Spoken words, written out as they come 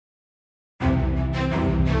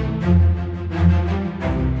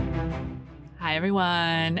Hi,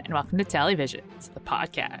 everyone, and welcome to Televisions, the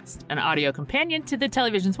podcast, an audio companion to the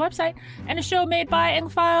Televisions website, and a show made by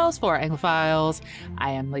Anglophiles for Anglophiles.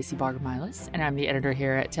 I am Lacey Barger-Milas, and I'm the editor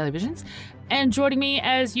here at Televisions. And joining me,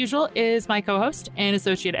 as usual, is my co-host and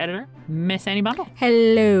associate editor, Miss Annie Bundle.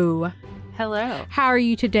 Hello. Hello. How are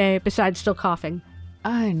you today, besides still coughing?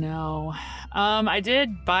 I know. I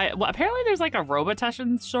did buy... Well, apparently there's like a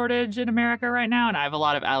Robitussin shortage in America right now, and I have a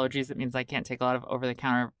lot of allergies. That means I can't take a lot of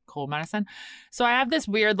over-the-counter cold medicine. So I have this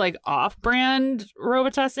weird, like, off-brand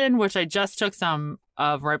Robitussin, which I just took some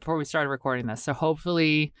of right before we started recording this. So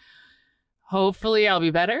hopefully I'll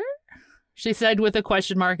be better, she said with a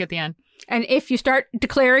question mark at the end. And if you start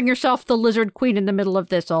declaring yourself the lizard queen in the middle of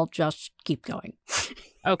this, I'll just keep going.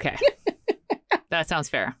 Okay. That sounds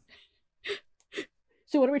fair.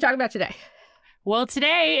 So what are we talking about today? Well,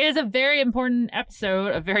 today is a very important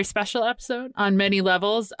episode, a very special episode on many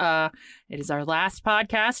levels. It is our last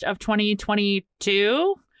podcast of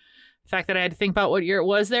 2022. The fact that I had to think about what year it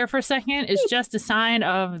was there for a second is just a sign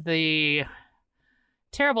of the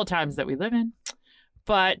terrible times that we live in.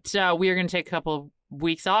 But we are going to take a couple of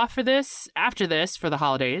weeks off for this, after this, for the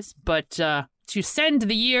holidays. But to send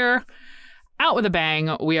the year out with a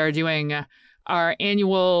bang, we are doing our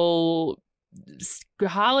annual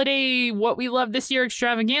holiday what we love this year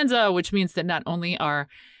extravaganza, which means that not only are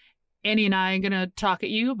Annie and I going to talk at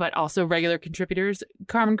you, but also regular contributors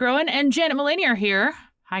Carmen Groen and Janet Mullaney are here.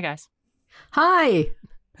 Hi, guys. Hi.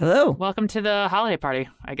 Hello. Welcome to the holiday party,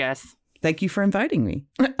 I guess. Thank you for inviting me.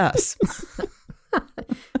 Us.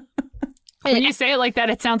 When you say it like that,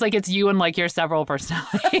 it sounds like it's you and like your several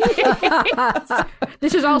personalities.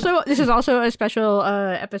 This is also a special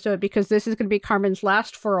episode because this is going to be Carmen's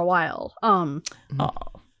last for a while.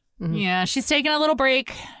 Yeah, she's taking a little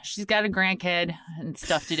break. She's got a grandkid and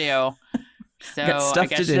stuff to do. So I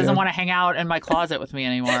guess she doesn't want to hang out in my closet with me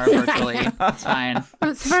anymore virtually. It's fine. Well,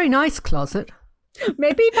 it's a very nice closet.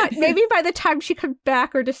 Maybe by the time she comes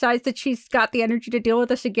back or decides that she's got the energy to deal with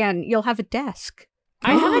us again, you'll have a desk.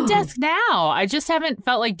 I have a desk now. I just haven't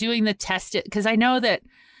felt like doing the test because I know that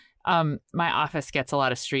my office gets a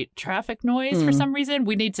lot of street traffic noise for some reason.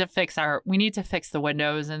 We need to fix the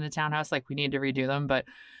windows in the townhouse. Like we need to redo them, but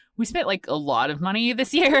we spent like a lot of money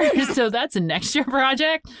this year, so that's a next year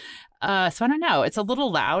project. So I don't know. It's a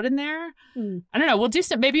little loud in there. I don't know.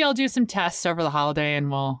 Maybe I'll do some tests over the holiday and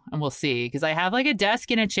we'll see. Because I have like a desk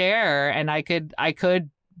and a chair, and I could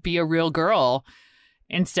be a real girl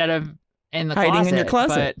instead of in the hiding closet. in your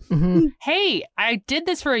closet. But hey, I did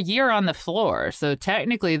this for a year on the floor, so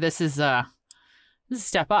technically this is a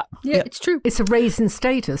step up. Yeah, it's true. It's a raise in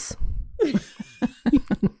status.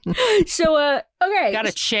 So, okay. Got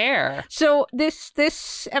a chair. So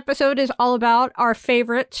this episode is all about our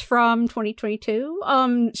favorites from 2022.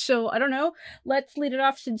 So I don't know. Let's lead it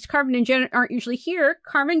off since Carmen and Janet aren't usually here.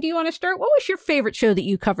 Carmen, do you want to start? What was your favorite show that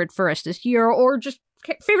you covered for us this year, or just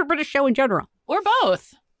favorite British show in general? Or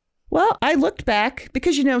both. Well, I looked back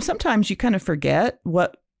because, sometimes you kind of forget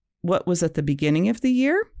what was at the beginning of the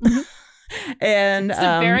year. And it's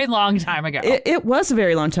a very long time ago. It was a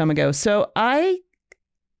very long time ago. So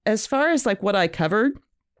as far as like what I covered,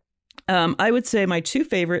 I would say my two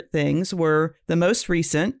favorite things were the most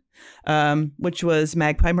recent, which was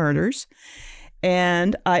Magpie Murders.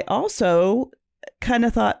 And I also kind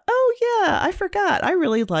of thought, oh, yeah, I forgot. I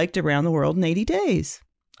really liked Around the World in 80 Days.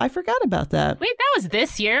 I forgot about that. Wait, that was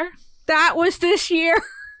this year? That was this year?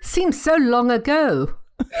 Seems so long ago.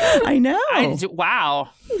 I know. Wow.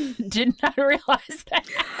 Did not realize that.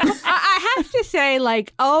 I have to say,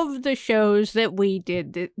 like, of the shows that we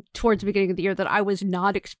did towards the beginning of the year that I was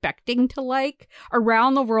not expecting to like,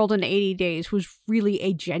 Around the World in 80 Days was really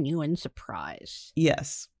a genuine surprise.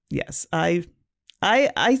 Yes.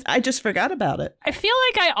 I just forgot about it. I feel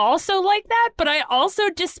like I also like that, but I also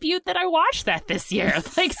dispute that I watched that this year.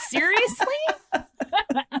 Like, seriously?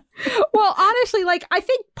 Well, honestly, like, I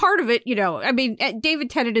think part of it,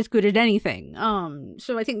 David Tennant is good at anything.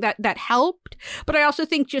 So I think that helped. But I also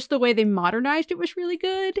think just the way they modernized it was really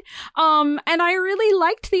good. And I really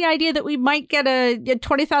liked the idea that we might get a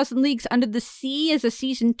 20,000 Leagues Under the Sea as a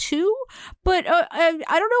season 2. But I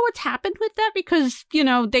don't know what's happened with that because,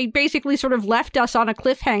 they basically sort of left us on a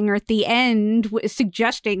cliffhanger at the end,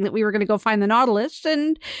 suggesting that we were going to go find the Nautilus,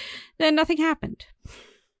 and then nothing happened.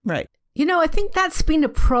 Right. I think that's been a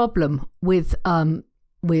problem with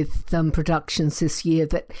productions this year,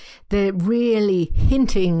 that they're really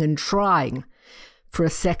hinting and trying for a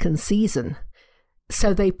second season.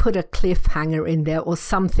 So they put a cliffhanger in there or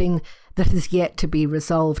something that has yet to be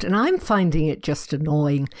resolved. And I'm finding it just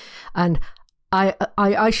annoying. And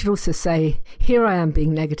I should also say, here I am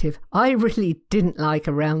being negative. I really didn't like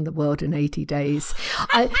Around the World in 80 Days.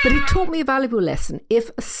 But it taught me a valuable lesson.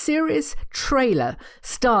 If a series trailer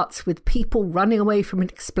starts with people running away from an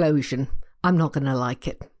explosion, I'm not going to like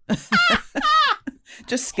it.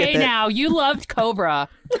 Just skip it. Hey, now, you loved Cobra.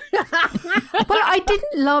 Well, I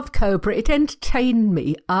didn't love Cobra. It entertained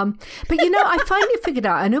me. But, I finally figured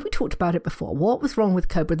out, I know we talked about it before, what was wrong with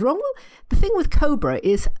Cobra. The thing with Cobra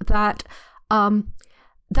is that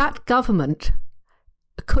that government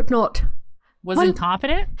could not... Was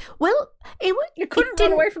incompetent? Well, You couldn't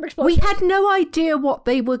run away from explosions. We had no idea what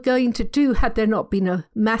they were going to do had there not been a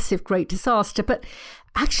massive, great disaster. But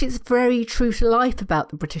actually, it's very true to life about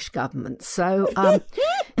the British government. So,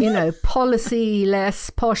 policy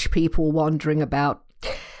less, posh people wandering about.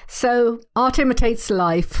 So, art imitates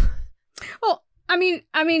life. Well, I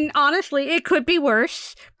mean, honestly, it could be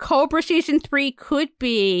worse. Cobra season 3 could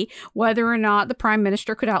be whether or not the Prime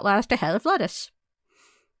Minister could outlast a head of lettuce.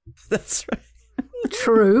 That's right.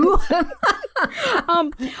 True.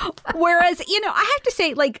 Whereas, I have to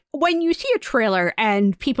say, like, when you see a trailer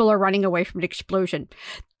and people are running away from an explosion,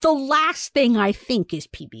 the last thing I think is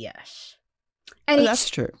PBS. And That's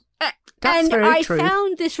true. That's and very I true.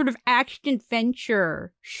 found this sort of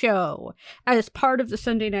action-adventure show as part of the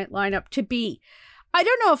Sunday night lineup to be, I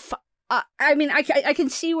don't know if, I can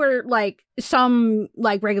see where, like, some,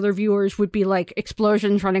 like, regular viewers would be like,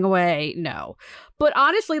 explosions running away, no. But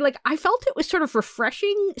honestly, like, I felt it was sort of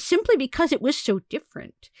refreshing simply because it was so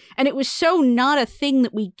different. And it was so not a thing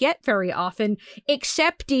that we get very often,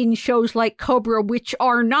 except in shows like Cobra, which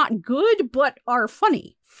are not good, but are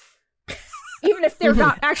funny. Even if they're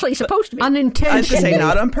not actually supposed to be. I was going to Unintentionally. say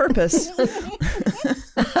not on purpose.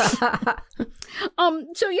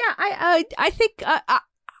 So yeah, I think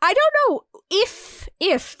I don't know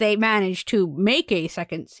if they manage to make a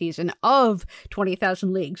second season of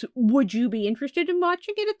 20,000 Leagues. Would you be interested in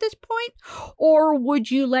watching it at this point, or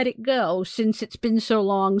would you let it go since it's been so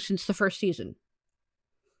long since the first season?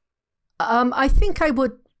 I think I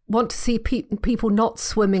would want to see people not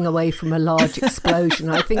swimming away from a large explosion.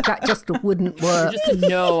 I think that just wouldn't work. Just a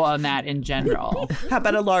no on that in general. How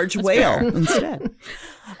about a large whale instead?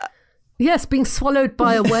 Yes, being swallowed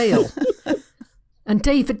by a whale. And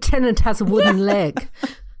David Tennant has a wooden leg.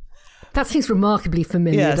 That seems remarkably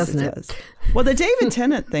familiar, Yes, doesn't it it? does. Well, the David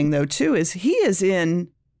Tennant thing, though, too, is he is in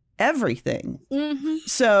everything. Mm-hmm.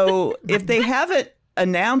 So if they haven't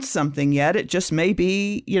announced something yet, it just may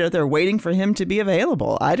be, they're waiting for him to be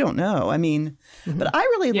available. I don't know. I mean, but I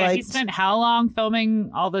really Yeah, he liked... spent how long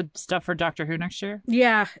filming all the stuff for Doctor Who next year?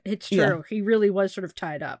 Yeah, it's true. Yeah. He really was sort of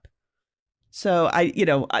tied up. So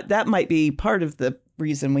that might be part of the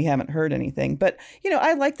reason we haven't heard anything. But,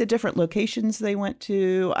 I like the different locations they went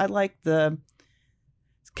to. I like the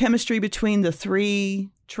chemistry between the three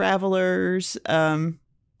travelers.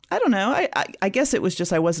 I don't know. I guess it was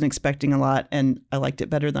just I wasn't expecting a lot, and I liked it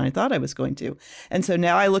better than I thought I was going to. And so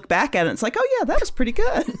now I look back at it, and it's like, oh, yeah, that was pretty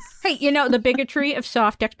good. Hey, the bigotry of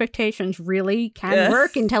soft expectations really can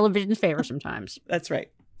work in television's favor sometimes. That's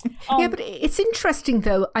right. Yeah, but it's interesting,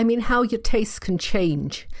 though, how your tastes can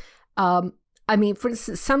change. For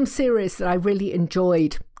instance, some series that I really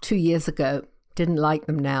enjoyed 2 years ago, didn't like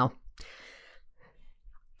them now.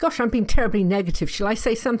 Gosh, I'm being terribly negative. Shall I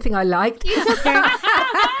say something I liked?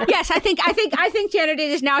 Yes, I think Janet, it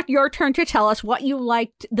is now your turn to tell us what you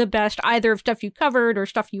liked the best, either of stuff you covered or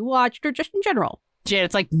stuff you watched or just in general. Jan,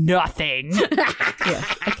 it's like nothing. Yeah.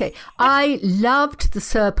 Okay. I loved The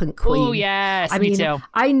Serpent Queen. Oh, yes, me too.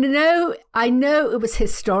 I know it was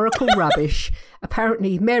historical rubbish.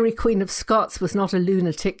 Apparently, Mary Queen of Scots was not a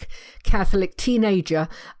lunatic Catholic teenager.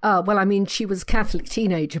 She was a Catholic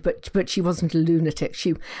teenager, but she wasn't a lunatic.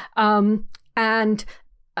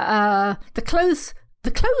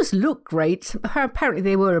 The clothes look great. Apparently,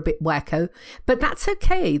 they were a bit wacko, but that's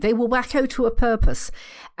okay. They were wacko to a purpose.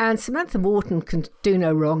 And Samantha Morton can do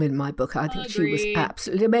no wrong in my book. I think she was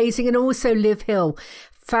absolutely amazing. And also Liv Hill.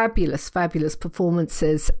 Fabulous, fabulous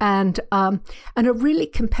performances and a really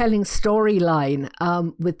compelling storyline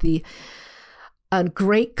with the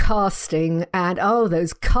great casting and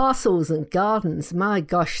those castles and gardens. My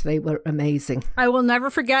gosh, they were amazing. I will never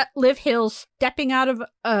forget Liv Hill stepping out of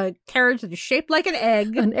a carriage that is shaped like an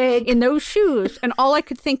egg in those shoes. And all I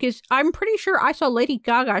could think is, I'm pretty sure I saw Lady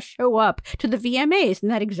Gaga show up to the VMAs in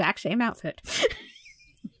that exact same outfit.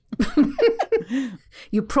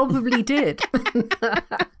 You probably did.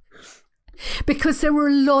 Because there were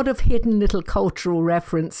a lot of hidden little cultural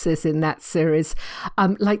references in that series,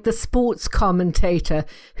 like the sports commentator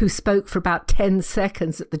who spoke for about 10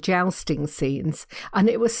 seconds at the jousting scenes. And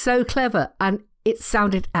it was so clever. And it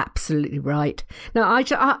sounded absolutely right. No, I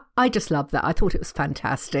just love that. I thought it was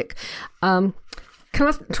fantastic. Can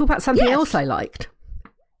I talk about something else I liked?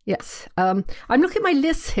 Yes. I'm looking at my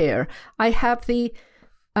list here. I have the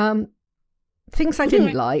things I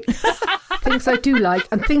didn't like, things I do like,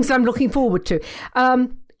 and things I'm looking forward to.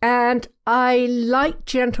 And I like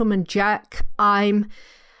Gentleman Jack. I'm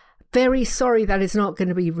very sorry that is not going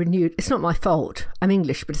to be renewed. It's not my fault. I'm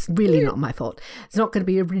English, but it's really not my fault. It's not going to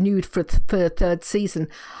be renewed for a third season.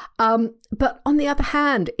 But on the other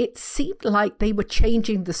hand, it seemed like they were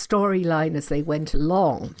changing the storyline as they went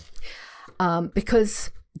along, because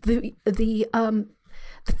the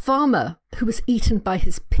farmer who was eaten by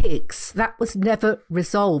his pigs, that was never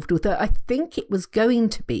resolved, although I think it was going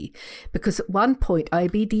to be, because at one point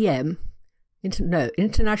IBDM,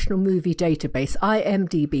 International Movie Database,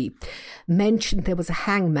 IMDb, mentioned there was a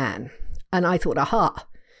hangman, and I thought, aha,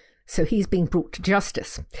 so he's being brought to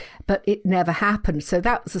justice. But it never happened, so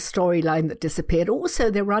that was a storyline that disappeared.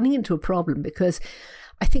 Also, they're running into a problem because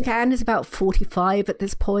I think Anne is about 45 at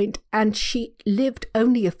this point, and she lived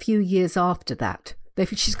only a few years after that.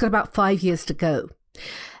 She's got about 5 years to go.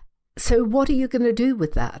 So what are you going to do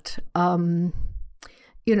with that?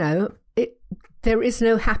 There is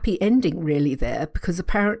no happy ending really there, because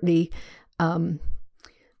apparently Anne,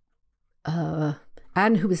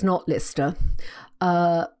 who is not Lister,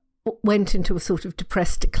 went into a sort of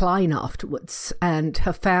depressed decline afterwards, and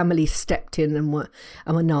her family stepped in and were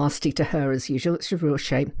nasty to her as usual. It's a real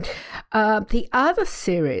shame. The other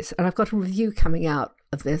series, and I've got a review coming out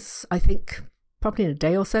of this, I think probably in a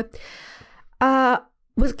day or so,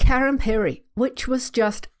 was Karen Perry, which was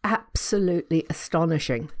just absolutely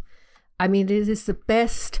astonishing. I mean, it is the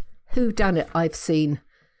best whodunit I've seen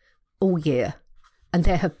all year, and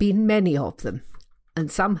there have been many of them,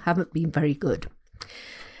 and some haven't been very good.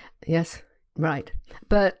 Yes, right.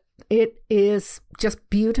 But it is just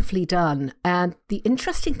beautifully done, and the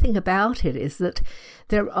interesting thing about it is that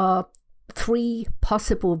there are 3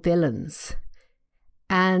 possible villains,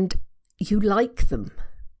 and you like them.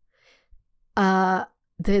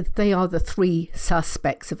 They are the 3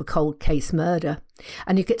 suspects of a cold case murder,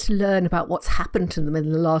 and you get to learn about what's happened to them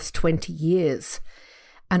in the last 20 years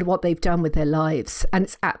and what they've done with their lives, and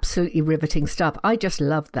it's absolutely riveting stuff. I just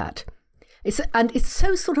love that. It's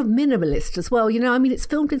so sort of minimalist as well. I mean, it's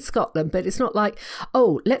filmed in Scotland, but it's not like,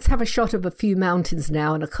 oh, let's have a shot of a few mountains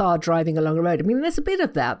now and a car driving along a road. I mean, there's a bit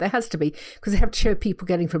of that. There has to be, because they have to show people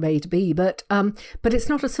getting from A to B, but it's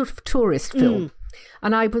not a sort of tourist film.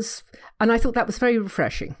 And I thought that was very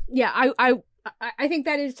refreshing. Yeah, I think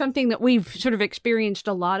that is something that we've sort of experienced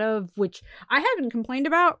a lot of, which I haven't complained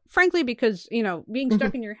about, frankly, because, being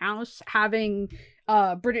stuck in your house, having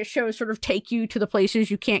British shows sort of take you to the places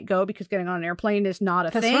you can't go because getting on an airplane is not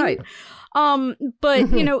a thing. That's right.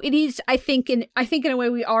 But it is, I think in a way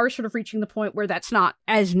we are sort of reaching the point where that's not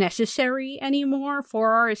as necessary anymore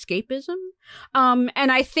for our escapism.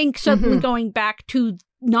 And I think suddenly going back to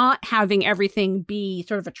not having everything be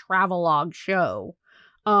sort of a travelogue show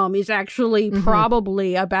is actually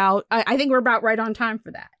probably about, I think we're about right on time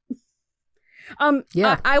for that.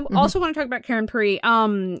 I also want to talk about Karen Perry.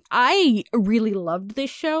 I really loved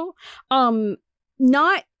this show. You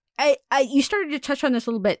started to touch on this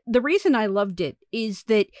a little bit. The reason I loved it is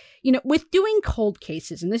that, with doing cold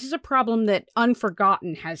cases, and this is a problem that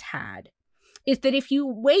Unforgotten has had, is that if you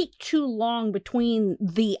wait too long between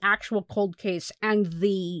the actual cold case and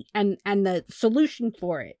the solution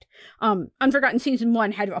for it, Unforgotten season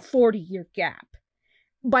 1 had a 40-year gap.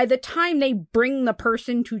 By the time they bring the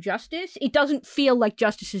person to justice, it doesn't feel like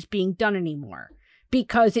justice is being done anymore,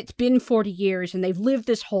 because it's been 40 years and they've lived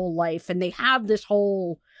this whole life and they have this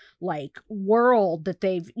whole world that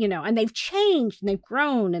they've, and they've changed and they've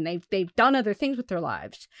grown and they've done other things with their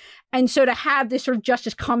lives. And so to have this sort of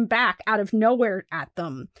justice come back out of nowhere at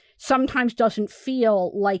them sometimes doesn't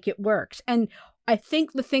feel like it works. And I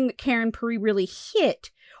think the thing that Karen Perry really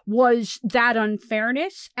hit was that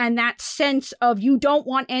unfairness and that sense of you don't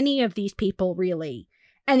want any of these people really.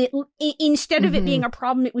 And it instead of it being a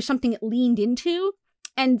problem, it was something it leaned into.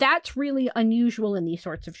 And that's really unusual in these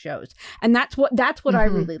sorts of shows. And that's what I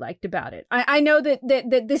really liked about it. I know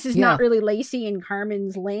that this is not really Lacey and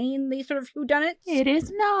Carmen's lane, these sort of whodunits. It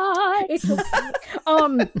is not. It's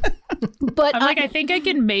but I think I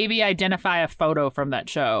can maybe identify a photo from that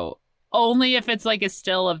show. Only if it's a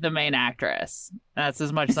still of the main actress. That's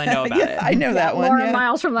as much as I know about it. I know that one. Laura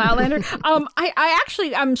Miles from Outlander.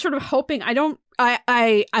 I'm sort of hoping,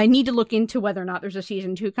 I need to look into whether or not there's a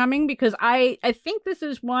season 2 coming, because I think this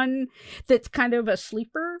is one that's kind of a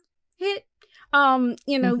sleeper hit.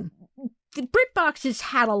 the BritBox has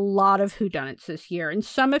had a lot of whodunits this year, and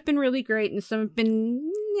some have been really great, and some have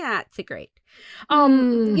been not so great.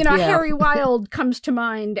 Harry Wild comes to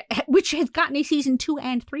mind, which has gotten a season 2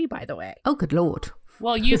 and 3, by the way. Oh, good Lord.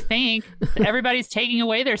 Well, you think everybody's taking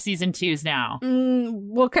away their season 2s now.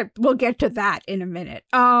 We'll get to that in a minute.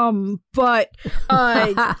 But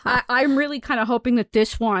I'm really kind of hoping that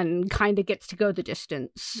this one kind of gets to go the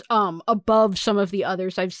distance above some of the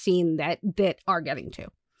others I've seen that are getting to.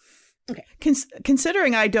 Okay.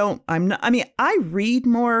 Considering I read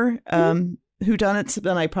more whodunits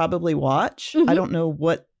than I probably watch. I don't know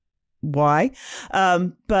why.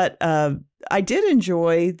 But I did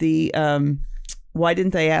enjoy the Why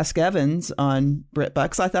Didn't They Ask Evans on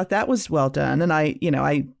BritBox. I thought that was well done. And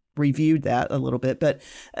I reviewed that a little bit, but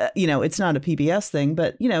it's not a PBS thing,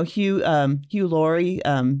 but Hugh Laurie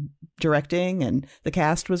directing, and the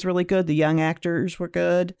cast was really good. The young actors were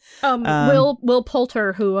good. Will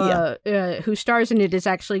Poulter, who stars in it, is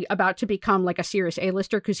actually about to become like a serious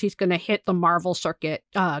A-lister because he's going to hit the Marvel circuit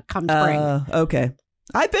come spring. Okay.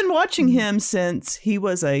 I've been watching him since he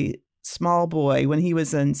was a small boy, when he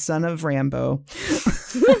was in Son of Rambo.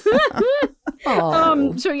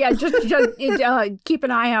 So yeah, just keep an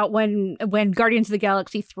eye out when Guardians of the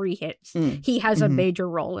Galaxy 3 hits. He has a major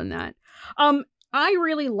role in that. I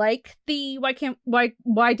really like the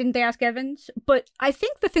why didn't they ask Evans? But I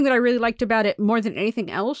think the thing that I really liked about it more than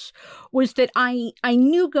anything else was that I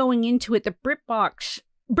knew going into it that BritBox,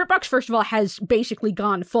 first of all, has basically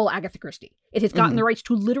gone full Agatha Christie. It has gotten the rights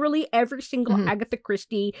to literally every single Agatha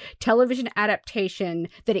Christie television adaptation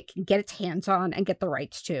that it can get its hands on and get the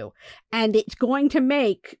rights to. And it's going to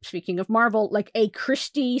make, speaking of Marvel, like a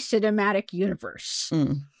Christie cinematic universe.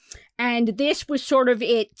 And this was sort of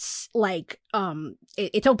its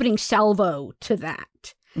opening salvo to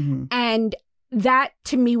that. And that,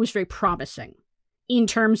 to me, was very promising in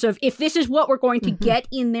terms of, if this is what we're going to get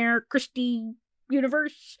in their Christie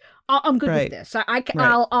universe, I'm good with this.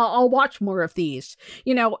 I'll watch more of these,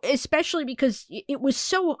 especially because it was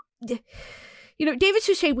so, David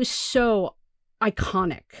Suchet was so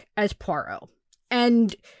iconic as Poirot,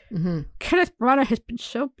 and Kenneth Branagh has been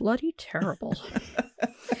so bloody terrible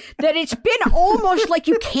that it's been almost like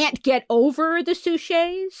you can't get over the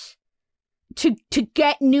Suchets to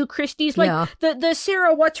get new Christies, like the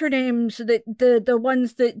Sarah what's her names, the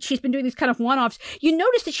ones that she's been doing these kind of one-offs. You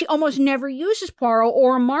notice that she almost never uses Poirot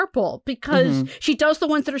or Marple because she does the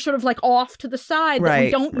ones that are sort of like off to the side that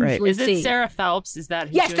we don't usually see. Is it Sarah Phelps? Is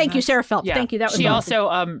that yes? Thank you, Sarah Phelps. Yeah. Thank you. That was she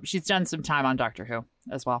also she's done some time on Doctor Who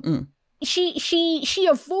as well. She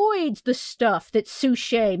avoids the stuff that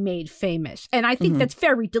Suchet made famous, and I think that's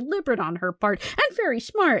very deliberate on her part and very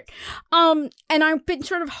smart. And I've been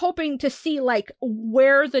sort of hoping to see like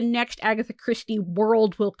where the next Agatha Christie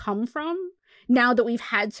world will come from now that we've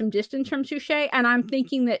had some distance from Suchet, and I'm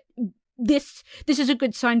thinking that this is a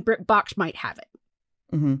good sign BritBox might have it.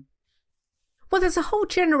 Well, there's a whole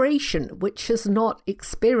generation which has not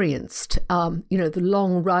experienced, the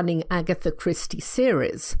long-running Agatha Christie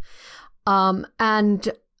series.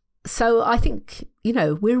 And so I think,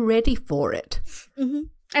 we're ready for it.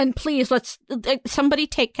 And please, let's somebody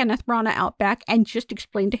take Kenneth Branagh out back and just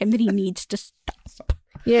explain to him that he needs to stop.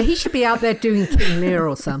 Yeah, he should be out there doing King Lear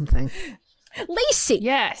or something. Lacey,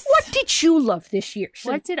 yes. What did you love this year?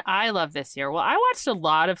 What did I love this year? Well, I watched a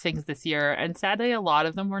lot of things this year, and sadly, a lot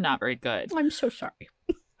of them were not very good. I'm so sorry.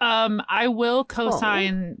 I will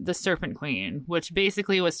co-sign The Serpent Queen, which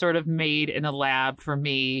basically was sort of made in a lab for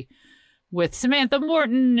me, with Samantha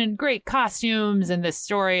Morton and great costumes and this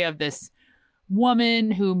story of this woman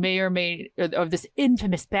who of this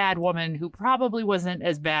infamous bad woman who probably wasn't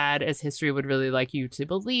as bad as history would really like you to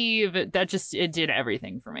believe. It did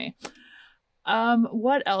everything for me.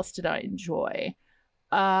 What else did I enjoy?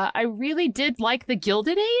 I really did like The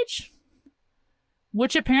Gilded Age,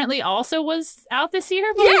 which apparently also was out this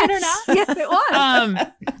year, believe it or not. Yes, it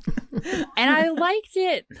was. And I liked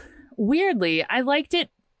it. Weirdly, I liked it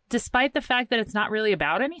despite the fact that it's not really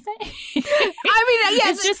about anything.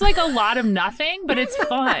 It's just like a lot of nothing, but it's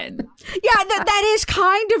fun. Yeah, that is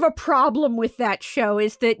kind of a problem with that show,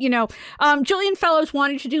 is that, Julian Fellowes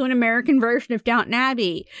wanted to do an American version of Downton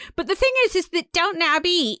Abbey. But the thing is that Downton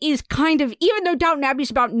Abbey is kind of, even though Downton Abbey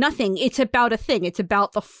is about nothing, it's about a thing. It's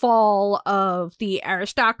about the fall of the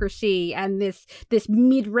aristocracy and this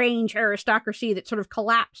mid-range aristocracy that sort of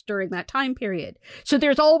collapsed during that time period. So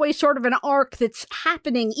there's always sort of an arc that's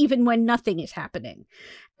happening even when nothing is happening.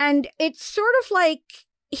 And it's sort of like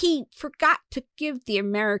he forgot to give the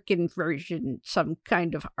American version some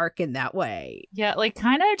kind of arc in that way. Yeah, like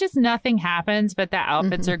kind of just nothing happens, but the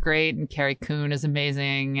outfits are great, and Carrie Coon is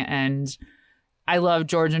amazing. And I love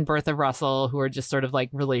George and Bertha Russell, who are just sort of like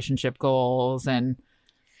relationship goals. And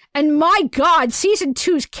my God, season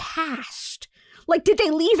 2's cast. Like, did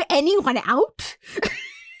they leave anyone out?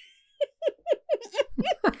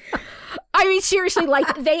 I mean, seriously,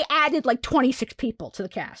 like, they added like 26 people to the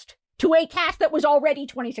cast. To a cast that was already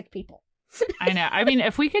 26 people. I know. I mean,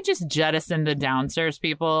 if we could just jettison the downstairs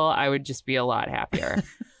people, I would just be a lot happier.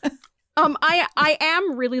 I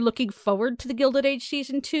am really looking forward to the Gilded Age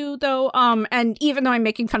season 2, though. And even though I'm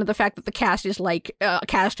making fun of the fact that the cast is like a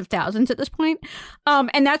cast of thousands at this point,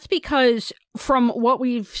 and that's because from what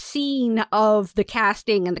we've seen of the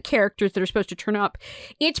casting and the characters that are supposed to turn up,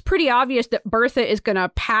 it's pretty obvious that Bertha is going to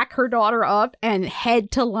pack her daughter up and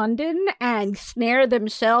head to London and snare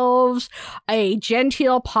themselves a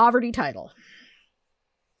genteel poverty title.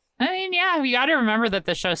 I mean, yeah, you got to remember that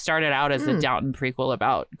the show started out as a Downton prequel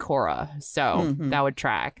about Cora, so that would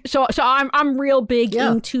track. So I'm real big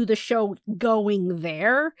into the show going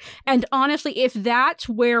there, and honestly, if that's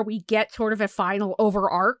where we get sort of a final over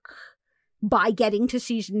arc by getting to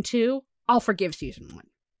season 2, I'll forgive season 1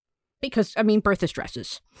 because I mean, Bertha's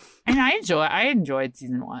dresses. And I enjoyed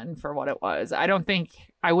season 1 for what it was. I don't think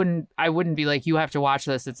I wouldn't be like, you have to watch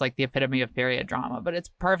this. It's like the epitome of period drama, but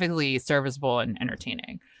it's perfectly serviceable and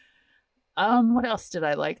entertaining. What else did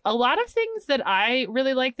I like? A lot of things that I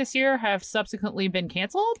really liked this year have subsequently been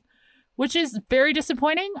canceled, which is very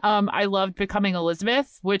disappointing. I loved Becoming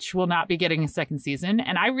Elizabeth, which will not be getting a second season.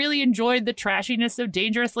 And I really enjoyed the trashiness of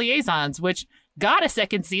Dangerous Liaisons, which got a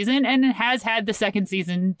second season and has had the second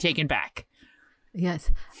season taken back. Yes.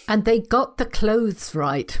 And they got the clothes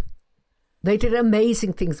right. They did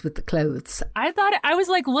amazing things with the clothes. I thought, I was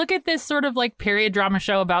like, look at this sort of like period drama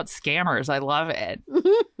show about scammers. I love it.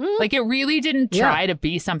 Like, it really didn't try to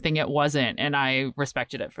be something it wasn't. And I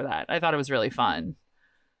respected it for that. I thought it was really fun.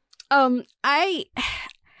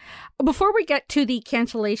 Before we get to the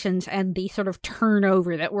cancellations and the sort of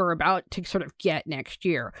turnover that we're about to sort of get next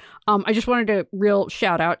year, I just wanted to real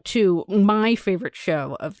shout out to my favorite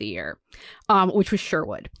show of the year, which was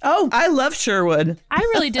Sherwood. Oh, I love Sherwood. I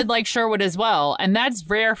really did like Sherwood as well, and that's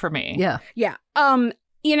rare for me. Yeah. Yeah.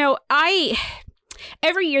 You know,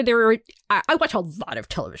 every year I watch a lot of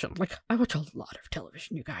television. Like, I watch a lot of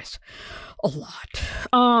television, you guys. A lot.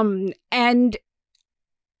 And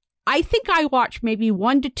I think I watch maybe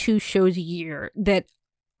 1 to 2 shows a year that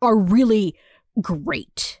are really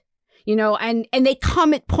great, you know, and they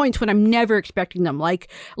come at points when I'm never expecting them.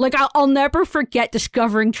 Like I'll never forget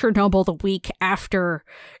discovering Chernobyl the week after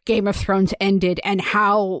Game of Thrones ended and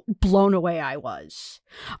how blown away I was.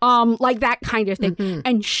 Like that kind of thing. Mm-hmm.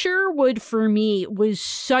 And Sherwood for me was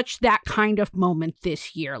such that kind of moment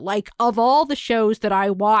this year. Like, of all the shows that I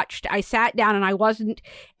watched, I sat down and I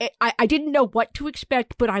didn't know what to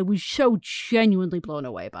expect, but I was so genuinely blown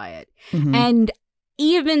away by it. Mm-hmm. And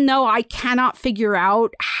even though I cannot figure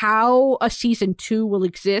out how a season 2 will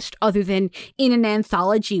exist other than in an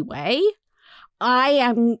anthology way, I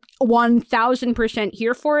am 1000%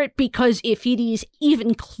 here for it, because if it is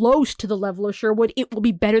even close to the level of Sherwood, it will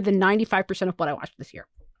be better than 95% of what I watched this year.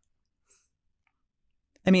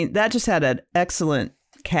 I mean, that just had an excellent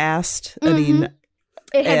cast. Mm-hmm. I mean,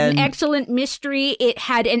 it had an excellent mystery. It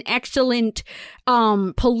had an excellent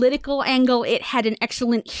political angle. It had an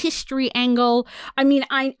excellent history angle. I mean,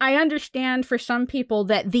 I understand for some people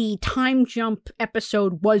that the time jump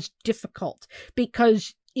episode was difficult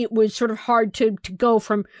because it was sort of hard to go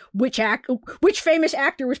from which famous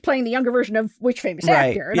actor was playing the younger version of which famous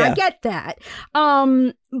actor. And I get that.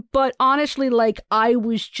 But honestly, like, I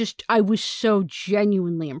was so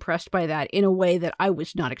genuinely impressed by that in a way that I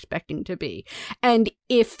was not expecting to be. And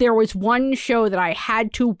if there was one show that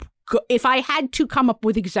if I had to come up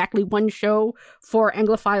with exactly one show for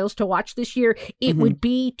Anglophiles to watch this year, it would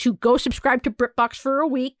be to go subscribe to BritBox for a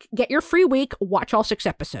week, get your free week, watch all 6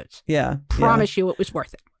 episodes. Yeah. Promise you it was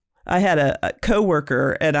worth it. I had a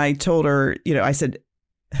coworker and I told her,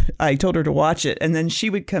 I told her to watch it. And then she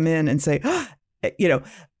would come in and say, it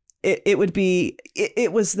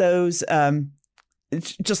was those,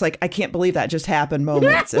 it's just like, I can't believe that just happened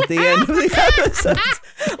moments at the end of the episodes.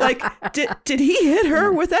 Like, did he hit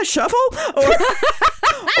her with that shovel?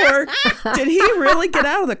 Or did he really get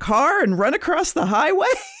out of the car and run across the highway?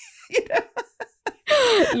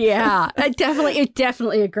 Yeah, it's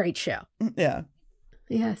definitely a great show. Yeah.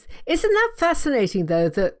 Yes. Isn't that fascinating, though,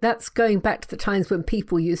 that's going back to the times when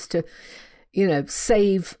people used to,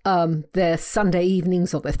 save their Sunday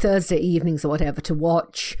evenings or their Thursday evenings or whatever to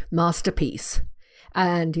watch Masterpiece.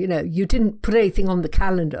 And, you didn't put anything on the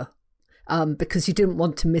calendar because you didn't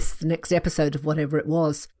want to miss the next episode of whatever it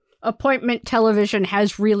was. appointment television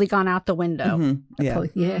has really gone out the window. Yeah.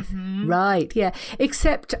 Yes, right. Yeah.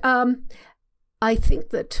 Except I think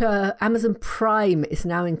that Amazon Prime is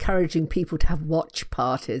now encouraging people to have watch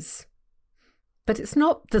parties, but it's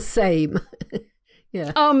not the same.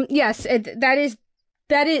 Yeah. Yes,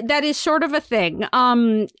 that is sort of a thing.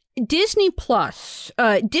 Disney Plus,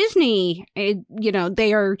 Disney,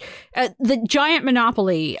 they are the giant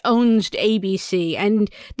monopoly owns ABC, and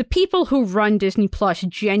the people who run Disney Plus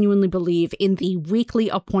genuinely believe in the weekly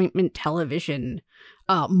appointment television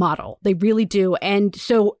model. They really do. And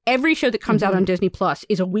so every show that comes out on Disney Plus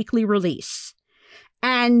is a weekly release.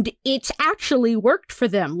 And it's actually worked for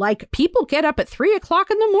them. Like, people get up at 3 o'clock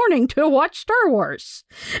in the morning to watch Star Wars.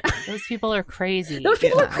 Those people are crazy. Those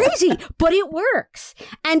people are crazy, but it works.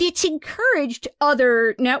 And it's encouraged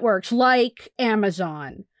other networks like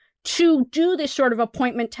Amazon to do this sort of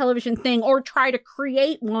appointment television thing, or try to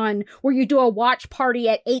create one where you do a watch party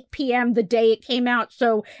at 8 p.m. the day it came out,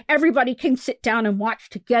 so everybody can sit down and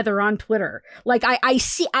watch together on Twitter. Like, I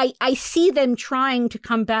see them trying to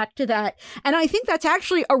come back to that. And I think that's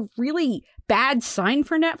actually a really bad sign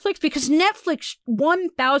for Netflix, because Netflix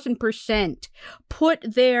 1000%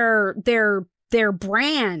 put their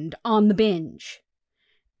brand on the binge.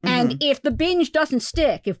 And if the binge doesn't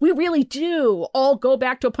stick, if we really do all go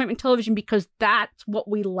back to appointment television because that's what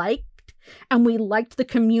we liked, and we liked the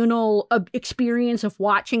communal experience of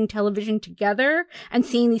watching television together and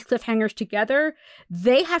seeing these cliffhangers together,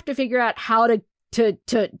 they have to figure out how to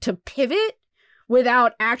pivot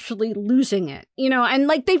without actually losing it, and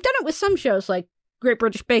like they've done it with some shows, like Great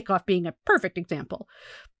British Bake Off being a perfect example.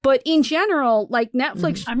 But in general, like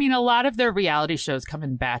Netflix... I mean, a lot of their reality shows come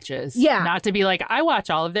in batches. Yeah. Not to be like, I watch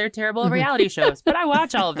all of their terrible reality shows, but I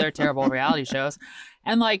watch all of their terrible reality shows.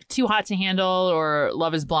 And like Too Hot to Handle or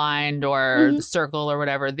Love is Blind or The Circle or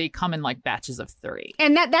whatever, they come in like batches of 3.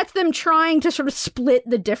 And that's them trying to sort of split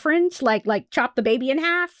the difference, like chop the baby in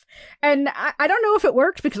half. And I don't know if it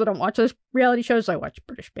works because I don't watch those reality shows. I watch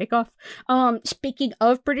British Bake Off. Speaking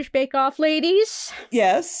of British Bake Off, ladies...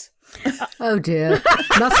 Yes. Oh dear.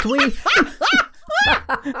 Must we?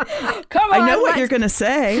 Come on, I know what you're going to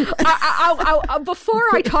say. Before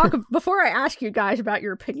I ask you guys about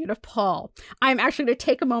your opinion of Paul, I'm actually going to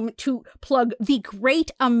take a moment to plug the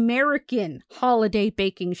Great American Holiday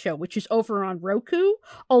Baking Show, which is over on Roku,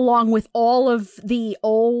 along with all of the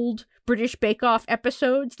old British Bake Off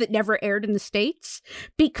episodes that never aired in the States,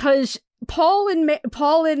 because Paul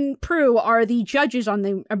and Prue are the judges on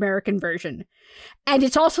the American version. And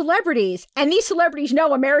it's all celebrities. And these celebrities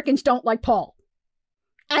know Americans don't like Paul.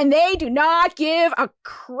 And they do not give a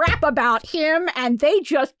crap about him. And they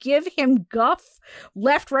just give him guff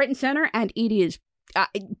left, right, and center. And it is,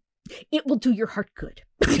 it will do your heart good.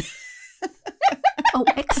 Oh,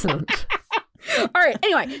 excellent. All right.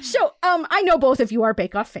 Anyway, so I know both of you are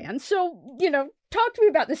Bake Off fans. So, talk to me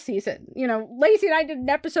about this season. Lacey and I did an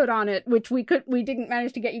episode on it, which we didn't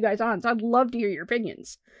manage to get you guys on. So I'd love to hear your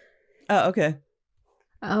opinions. Oh, okay.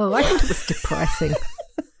 Oh, I thought it was depressing.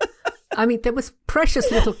 I mean, there was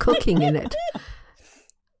precious little cooking in it.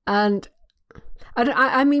 And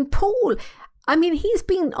I mean, Paul, he's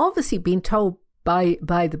obviously been told by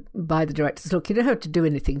the directors, look, you don't have to do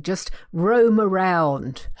anything, just roam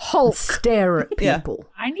around, Hulk, stare at people.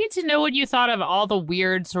 I need to know what you thought of all the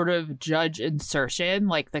weird sort of judge insertion,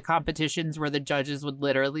 like the competitions where the judges would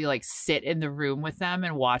literally like sit in the room with them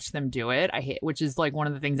and watch them do it. Which is like one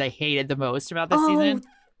of the things I hated the most about this season.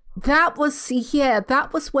 That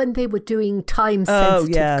was when they were doing time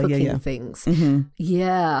sensitive cooking things. Mm-hmm.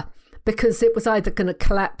 Yeah, because it was either going to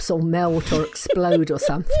collapse or melt or explode or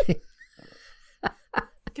something.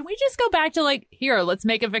 Can we just go back to like, here, let's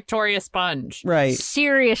make a Victoria sponge? Right.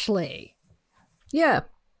 Seriously. Yeah.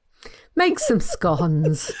 Make some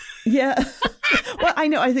scones. Yeah. Well, I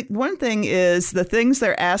know. I think one thing is the things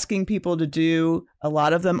they're asking people to do, a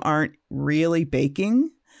lot of them aren't really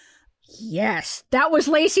baking. Yes. That was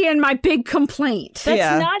Lacey and my big complaint.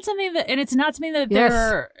 That's not something that, and it's not something that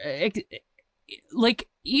they're like,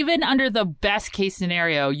 even under the best case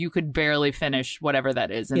scenario, you could barely finish whatever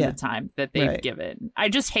that is in the time that they've given. I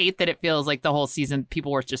just hate that it feels like the whole season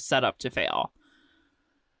people were just set up to fail.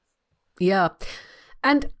 Yeah.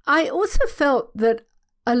 And I also felt that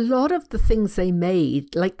a lot of the things they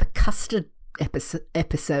made, like the custard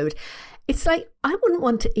episode, it's like, I wouldn't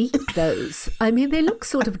want to eat those. I mean, they look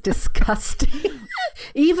sort of disgusting,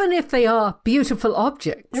 even if they are beautiful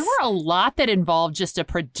objects. There were a lot that involved just a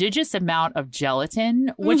prodigious amount of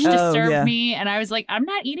gelatin, which disturbed me. And I was like, I'm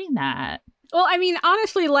not eating that. Well, I mean,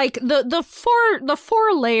 honestly, like the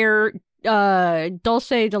four layer dulce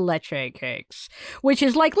de leche cakes, which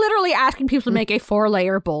is like literally asking people to make a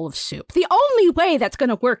 4-layer bowl of soup. The only way that's going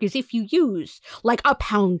to work is if you use like a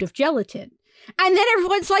pound of gelatin. And then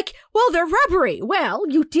everyone's like, well, they're rubbery. Well,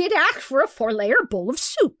 you did ask for a 4-layer bowl of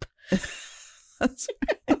soup.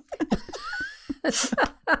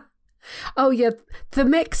 Oh, yeah. The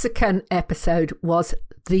Mexican episode was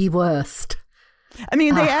the worst. I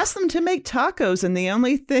mean, they asked them to make tacos, and the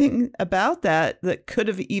only thing about that could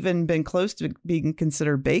have even been close to being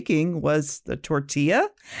considered baking was the tortilla.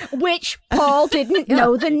 Which Paul didn't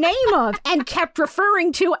know the name of and kept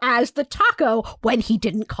referring to as the taco when he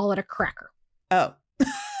didn't call it a cracker. Oh.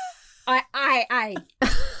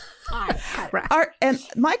 And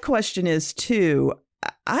my question is, too,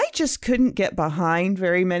 I just couldn't get behind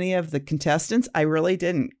very many of the contestants. I really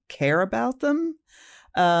didn't care about them.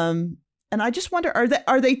 And I just wonder,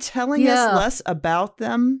 are they telling us less about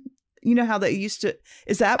them? You know how they used to,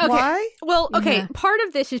 is that why? Well, part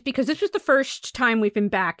of this is because this was the first time we've been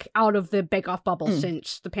back out of the Bake Off bubble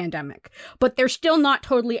since the pandemic. But they're still not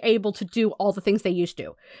totally able to do all the things they used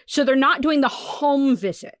to. So they're not doing the home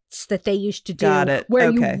visits that they used to do. Got it. Where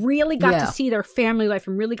you really got to see their family life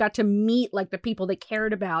and really got to meet like the people they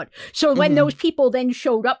cared about. So when those people then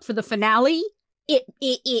showed up for the finale, it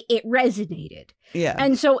resonated. Yeah.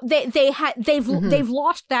 And so they've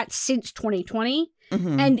lost that since 2020.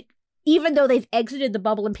 And even though they've exited the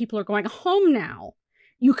bubble and people are going home now,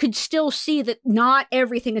 you could still see that not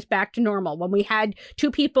everything is back to normal. When we had two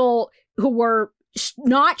people who were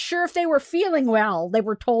not sure if they were feeling well, they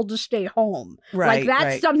were told to stay home. Right. Like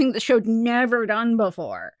that's something the show'd never done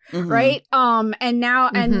before. Right. And now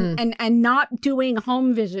and not doing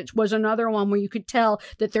home visits was another one where you could tell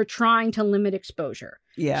that they're trying to limit exposure.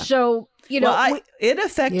 Yeah. So, you know, it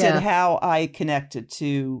affected how I connected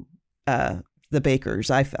to the bakers,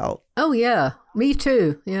 I felt. Oh, yeah. Me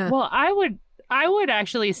too. Yeah. Well, I would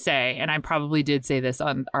actually say, and I probably did say this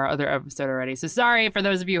on our other episode already, so sorry for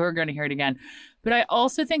those of you who are going to hear it again, but I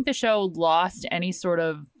also think the show lost any sort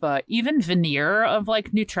of even veneer of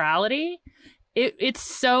like neutrality. It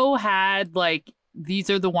so had like, these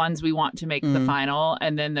are the ones we want to make the final,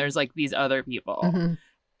 and then there's like these other people.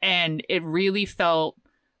 And it really felt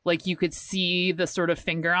like you could see the sort of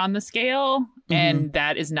finger on the scale, and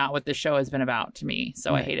that is not what the show has been about to me.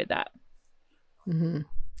 So I hated that.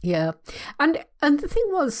 Yeah. And the thing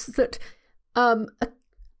was that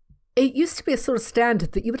it used to be a sort of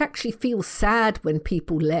standard that you would actually feel sad when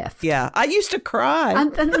people left. Yeah. I used to cry.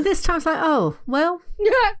 And this time it's like, oh, well,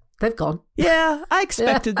 they've gone. Yeah, I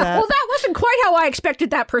expected that. Well, that wasn't quite how I expected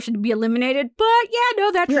that person to be eliminated, but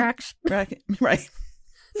that tracks. Right.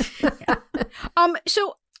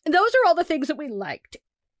 So those are all the things that we liked.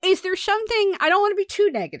 Is there something, I don't want to be too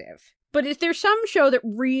negative, but is there some show that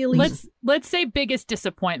really... Let's say biggest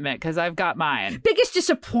disappointment, because I've got mine. Biggest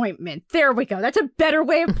disappointment. There we go. That's a better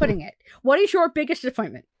way of putting it. What is your biggest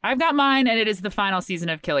disappointment? I've got mine, and it is the final season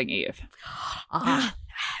of Killing Eve.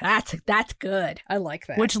 That's good. I like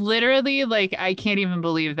that. Which literally, like, I can't even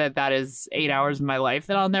believe that is 8 hours of my life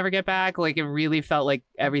that I'll never get back. Like, it really felt like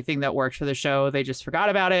everything that worked for the show, they just forgot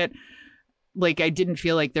about it. Like, I didn't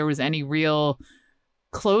feel like there was any real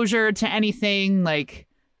closure to anything. Like,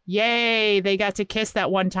 yay, they got to kiss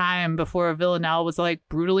that one time before Villanelle was, like,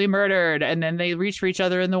 brutally murdered. And then they reached for each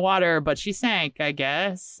other in the water, but she sank, I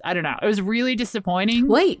guess. I don't know. It was really disappointing.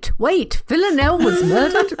 Wait. Villanelle was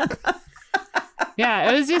murdered?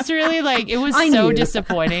 Yeah, it was just really, like, it was so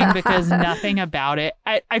disappointing because nothing about it.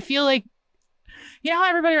 I feel like, you know how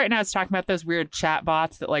everybody right now is talking about those weird chat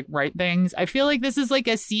bots that, like, write things? I feel like this is, like,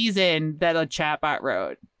 a season that a chat bot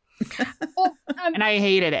wrote. And I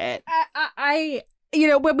hated it.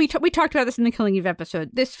 When we talked about this in the Killing Eve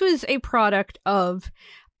episode, this was a product of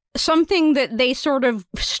something that they sort of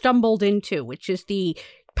stumbled into, which is the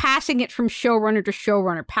passing it from showrunner to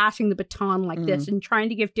showrunner, passing the baton like this and trying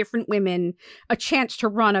to give different women a chance to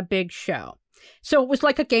run a big show. So it was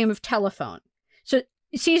like a game of telephone. So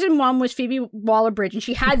season 1 was Phoebe Waller-Bridge, and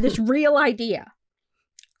she had this real idea.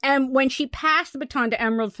 And when she passed the baton to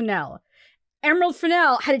Emerald Fennell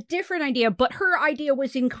had a different idea, but her idea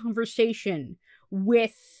was in conversation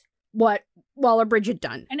with what Waller-Bridge had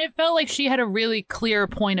done. And it felt like she had a really clear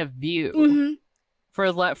point of view.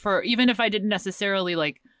 For even if I didn't necessarily,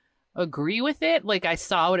 like, agree with it, like, I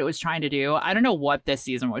saw what it was trying to do. I don't know what this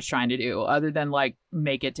season was trying to do other than, like,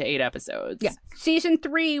 make it to 8 episodes. Yeah. Season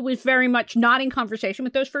 3 was very much not in conversation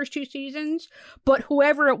with those first 2 seasons, but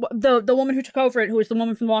whoever, the woman who took over it, who was the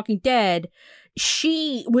woman from The Walking Dead,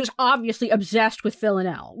 she was obviously obsessed with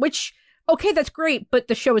Villanelle, which, okay, that's great, but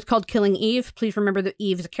the show is called Killing Eve. Please remember that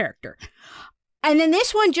Eve is a character. And then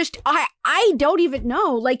this one just, I don't even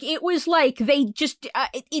know. Like, it was like they just,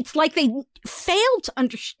 it's like they failed to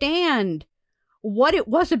understand what it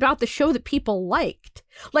was about the show that people liked.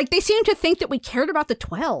 Like, they seemed to think that we cared about the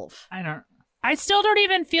 12. I still don't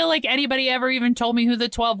even feel like anybody ever even told me who the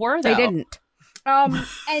 12 were, though. They didn't. And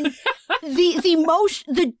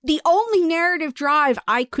the only narrative drive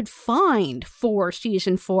I could find for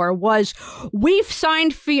season 4 was, we've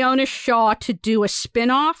signed Fiona Shaw to do a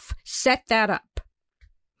spin-off. Set that up.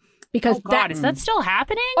 Because is that still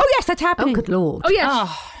happening? Oh, yes, that's happening. Oh, good Lord. Oh, yes.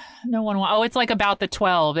 Oh, no one. Oh, it's like about the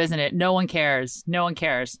 12, isn't it? No one cares. No one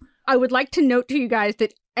cares. I would like to note to you guys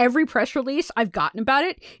that every press release I've gotten about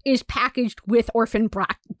it is packaged with Orphan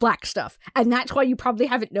Black stuff. And that's why you probably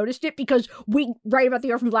haven't noticed it, because we write about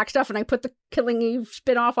the Orphan Black stuff and I put the Killing Eve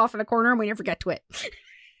spin-off off in a corner and we never get to it.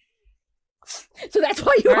 So that's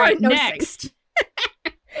why you aren't noticing. Next.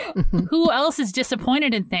 Who else is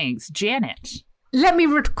disappointed in things? Janet. Let me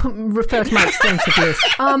refer to my extensive list.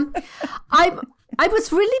 I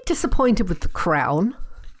was really disappointed with The Crown.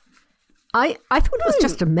 I thought it was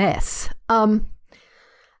just a mess.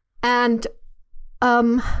 And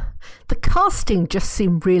the casting just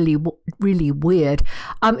seemed really, really weird.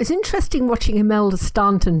 It's interesting watching Imelda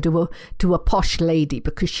Staunton do a posh lady,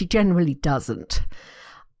 because she generally doesn't.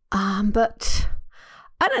 But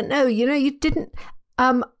I don't know. You didn't.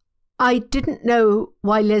 I didn't know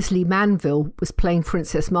why Leslie Manville was playing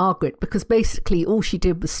Princess Margaret, because basically all she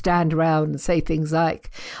did was stand around and say things like,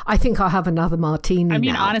 "I think I'll have another martini." I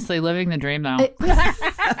mean, now. honestly, living the dream, though.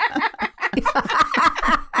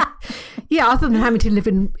 Yeah, other than having to live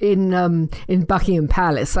in Buckingham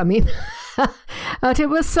Palace. I mean, but it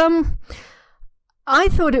was I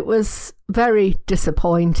thought it was very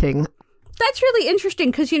disappointing. That's really interesting,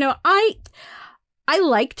 because I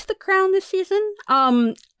liked The Crown this season.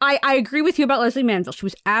 I agree with you about Leslie Manville. She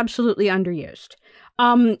was absolutely underused.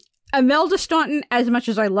 Imelda Staunton, as much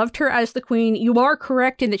as I loved her as the Queen, you are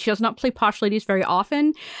correct in that she does not play posh ladies very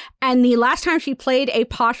often. And the last time she played a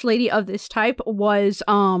posh lady of this type was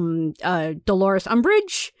Dolores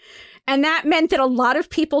Umbridge. And that meant that a lot of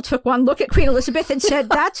people took one look at Queen Elizabeth and said,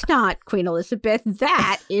 "That's not Queen Elizabeth,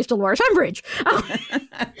 that is Dolores Umbridge."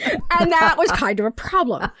 And that was kind of a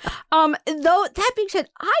problem. Though, that being said,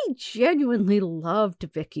 I genuinely loved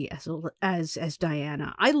Vicky as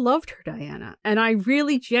Diana. I loved her Diana. And I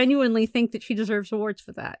really genuinely think that she deserves awards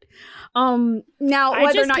for that. Now, I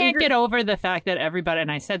whether just or not can't get over the fact that everybody,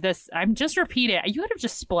 and I said this, I'm just repeating it. You would have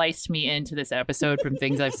just spliced me into this episode from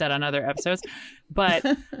things I've said on other episodes. But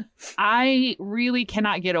I really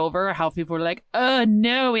cannot get over how people were like, "Oh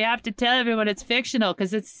no, we have to tell everyone it's fictional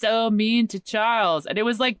because it's so mean to Charles." And it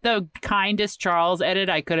was like the kindest Charles edit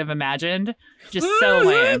I could have imagined. Just so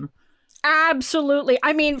lame. Absolutely.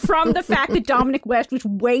 I mean, from the fact that Dominic West was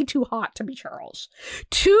way too hot to be Charles,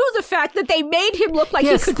 to the fact that they made him look like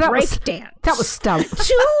he could break dance. That was stout.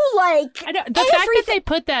 To, like, the fact that they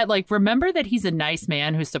put that, like, remember that he's a nice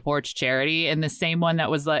man who supports charity, in the same one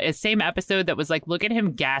that was the same episode that was like, look at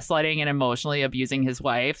him gaslighting and emotionally abusing his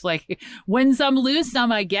wife. Like, win some, lose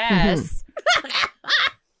some, I guess.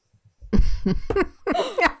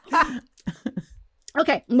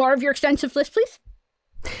 Okay, more of your extensive list, please.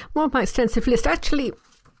 More of my extensive list. Actually,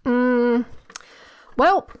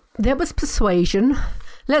 well, there was Persuasion.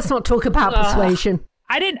 Let's not talk about Persuasion.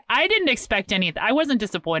 I didn't expect anything. I wasn't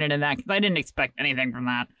disappointed in that because I didn't expect anything from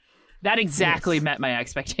that. That exactly met my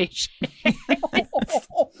expectations.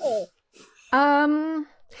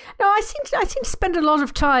 No, I seem to spend a lot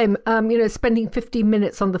of time, spending 15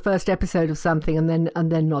 minutes on the first episode of something and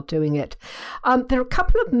then not doing it. There are a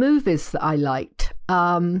couple of movies that I liked.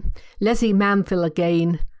 Leslie Manville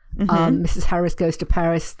again. Mrs. Harris Goes to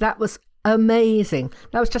Paris. That was amazing.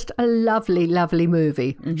 That was just a lovely, lovely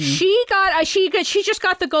movie. Mm-hmm. She just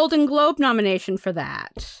got the Golden Globe nomination for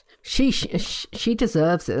that. She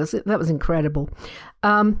deserves it. That was incredible.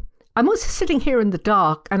 I'm also sitting here in the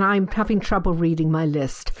dark and I'm having trouble reading my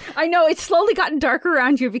list. I know, it's slowly gotten darker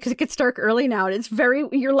around you because it gets dark early now. And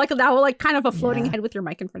you're like now like kind of a floating head with your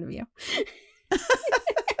mic in front of you.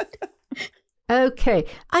 Okay.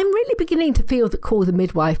 I'm really beginning to feel that Call the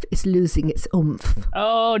Midwife is losing its oomph.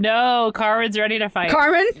 Oh no, Carmen's ready to fight.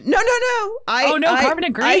 Carmen? No. Carmen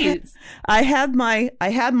agrees. I had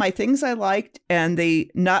my things I liked and the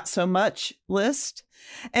not so much list.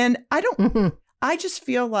 And I just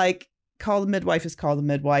feel like Call the Midwife is Call the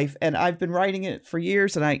Midwife, and I've been writing it for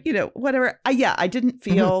years, and I didn't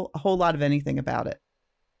feel a whole lot of anything about it.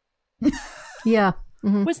 Yeah.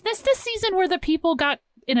 Mm-hmm. Was this the season where the people got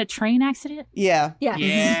in a train accident? Yeah.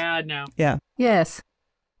 Yeah, no. Yeah. Yes.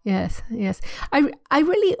 I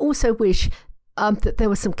really also wish that there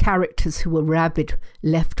were some characters who were rabid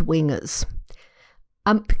left-wingers.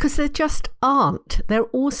 Because there just aren't. They're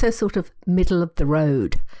also sort of middle of the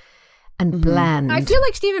road and bland. I feel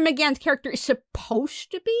like Stephen McGann's character is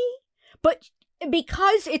supposed to be, but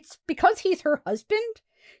because he's her husband,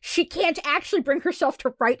 she can't actually bring herself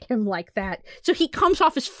to write him like that. So he comes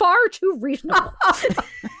off as far too reasonable.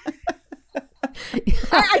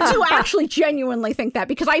 I do actually genuinely think that,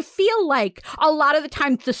 because I feel like a lot of the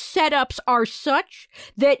times the setups are such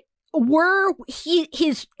that were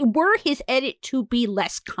his edit to be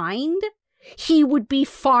less kind, he would be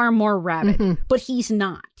far more rabid, but he's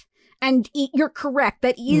not. And you're correct.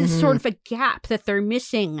 That is sort of a gap that they're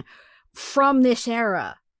missing from this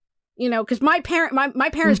era. You know, because my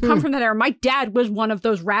parents come from that era. My dad was one of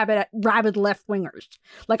those rabid left wingers.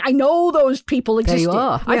 Like, I know those people existed. There you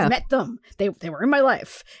are. Yeah. I've met them. They were in my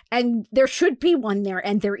life, and there should be one there,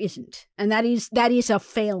 and there isn't. And that is a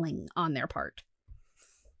failing on their part.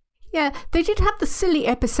 Yeah, they did have the silly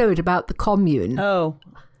episode about the commune. Oh,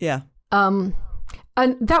 yeah. And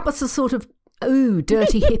that was a sort of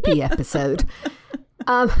dirty hippie episode.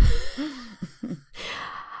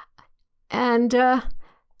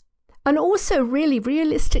 And also, really,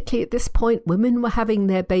 realistically, at this point, women were having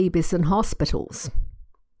their babies in hospitals.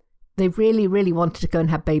 They really, really wanted to go and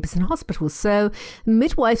have babies in hospitals. So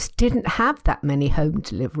midwives didn't have that many home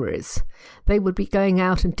deliveries. They would be going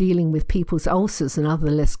out and dealing with people's ulcers and other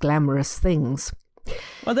less glamorous things.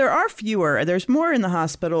 Well, there are fewer. There's more in the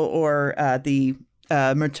hospital or the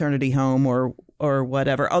maternity home or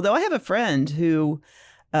whatever. Although I have a friend who...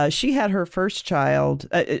 she had her first child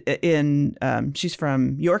she's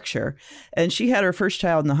from Yorkshire, and she had her first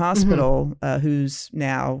child in the hospital, who's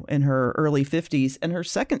now in her early 50s. And her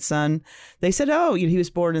second son, they said, he was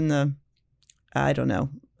born in the,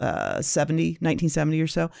 1970 or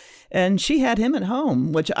so. And she had him at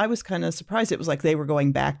home, which I was kind of surprised. It was like they were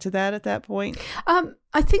going back to that at that point.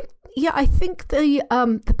 I think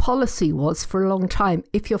the policy was for a long time,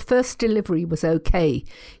 if your first delivery was okay,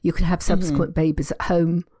 you could have subsequent babies at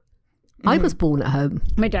home. I was born at home.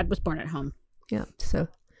 My dad was born at home. Yeah, so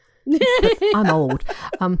I'm old.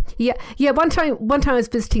 One time I was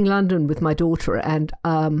visiting London with my daughter, and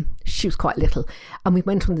she was quite little, and we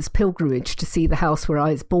went on this pilgrimage to see the house where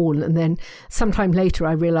I was born, and then sometime later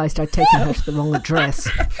I realised I'd taken her to the wrong address.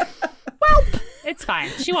 Well, it's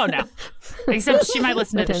fine. She won't know. Except she might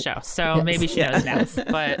listen to the show, so maybe she knows now.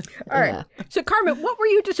 But all right. So, Carmen, what were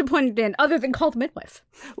you disappointed in other than Call the Midwife?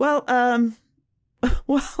 Well,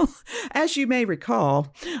 as you may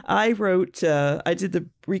recall, I wrote, I did the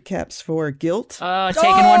recaps for Guilt. Oh,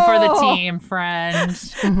 taking one for the team,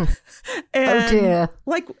 friend. And, dear.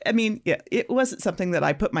 It wasn't something that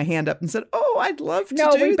I put my hand up and said, I'd love to do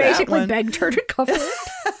No, we basically that one. begged her to cover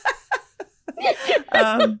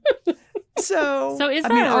it. So is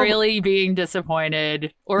that really being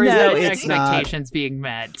disappointed, or is that expectations being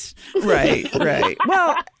met? Right.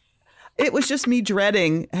 Well, it was just me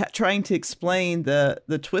dreading trying to explain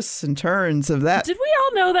the twists and turns of that. Did we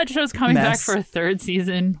all know that show's coming back mess. for a third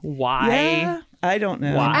season? Why? Yeah, I don't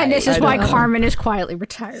know. Why? And this is why Carmen is quietly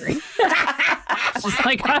retiring. Just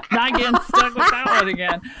like, I'm not getting stuck with that one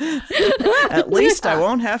again. At least I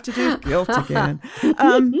won't have to do Guilt again.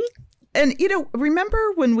 And,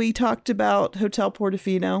 remember when we talked about Hotel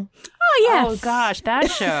Portofino? Oh, yes. Oh, gosh,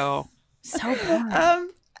 that show. So boring.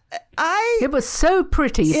 It was so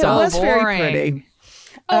pretty. It was very pretty.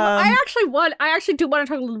 I actually do want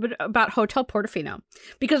to talk a little bit about Hotel Portofino,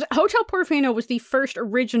 because Hotel Portofino was the first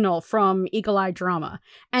original from Eagle Eye Drama,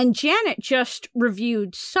 and Janet just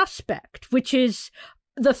reviewed Suspect, which is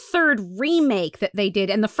the third remake that they did,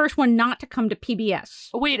 and the first one not to come to PBS.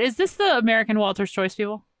 Wait, is this the American Walter's Choice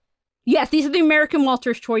people? Yes, these are the American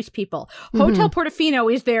Walter's Choice people. Hotel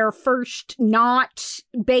Portofino is their first not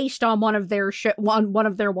based on one of their one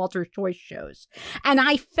of their Walter's Choice shows. And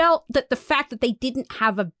I felt that the fact that they didn't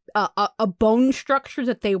have a bone structure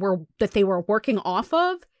that they were working off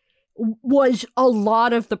of was a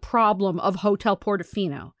lot of the problem of Hotel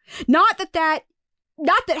Portofino. Not that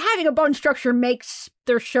having a bone structure makes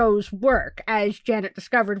their shows work, as Janet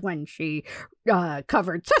discovered when she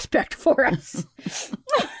covered Suspect for us.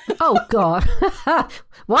 Oh, God.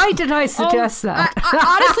 Why did I suggest that?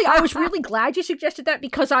 Honestly, I was really glad you suggested that,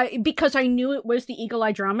 because I knew it was the Eagle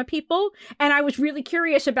Eye Drama people, and I was really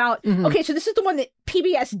curious about, okay, so this is the one that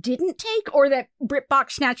PBS didn't take, or that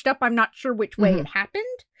BritBox snatched up. I'm not sure which way it happened.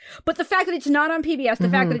 But the fact that it's not on PBS, the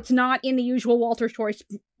fact that it's not in the usual Walter's Choice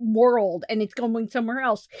world and it's going somewhere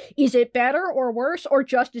else, is it better or worse or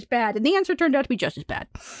just as bad? And the answer turned out to be just as bad.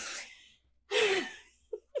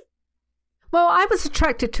 Well, I was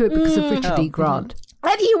attracted to it because of Richard E. Grant. I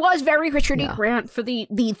And he was very Richard E. Yeah. Grant for the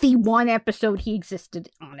one episode he existed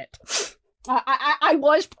on it. I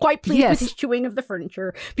was quite pleased with his chewing of the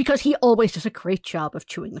furniture, because he always does a great job of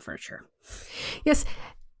chewing the furniture. Yes.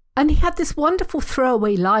 And he had this wonderful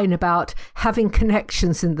throwaway line about having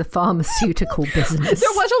connections in the pharmaceutical business. There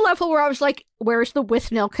was a level where I was like, where's the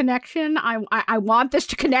Withnell connection? I want this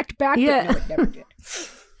to connect back. Yeah. But no, it never did.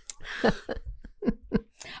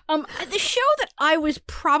 The show that I was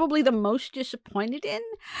probably the most disappointed in,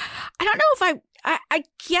 I don't know if I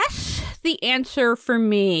guess the answer for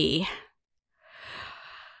me,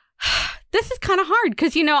 this is kind of hard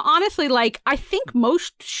because, honestly, like, I think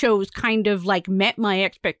most shows kind of like met my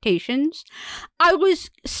expectations. I was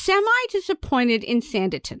semi-disappointed in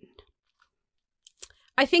Sanditon.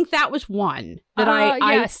 I think that was one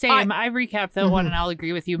that same. I recapped that one, and I'll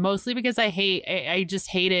agree with you, mostly because I just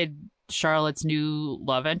hated Charlotte's new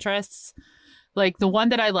love interests. Like, the one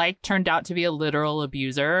that I liked turned out to be a literal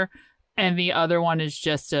abuser, and the other one is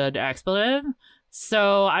just an expletive.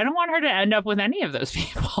 So I don't want her to end up with any of those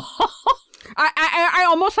people. I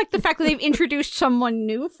almost like the fact that they've introduced someone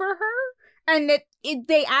new for her, and that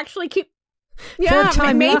they actually keep. Yeah,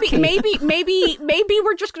 maybe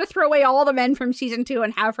we're just going to throw away all the men from season 2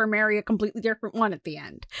 and have her marry a completely different one at the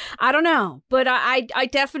end. I don't know, but I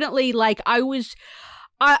definitely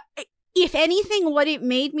if anything, what it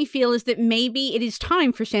made me feel is that maybe it is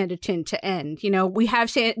time for Sanditon to end. We have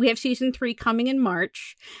season 3 coming in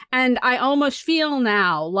March, and I almost feel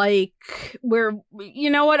now like we're,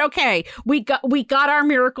 okay, we got our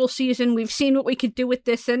miracle season. We've seen what we could do with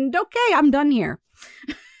this, and okay, I'm done here.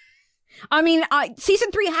 I mean,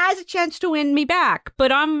 season 3 has a chance to win me back,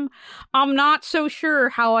 but I'm not so sure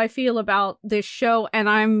how I feel about this show, and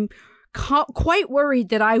I'm quite worried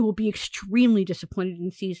that I will be extremely disappointed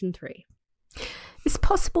in season 3. It's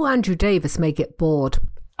possible Andrew Davis may get bored.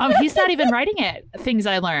 He's not even writing it. Things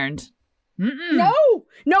I learned. No,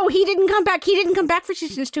 he didn't come back. He didn't come back for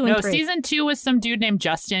seasons 2 and 3. No, season 2 was some dude named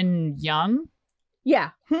Justin Young. Yeah,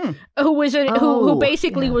 who was who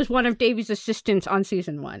basically was one of Davy's assistants on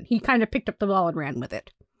season 1. He kind of picked up the ball and ran with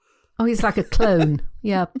it. Oh, he's like a clone.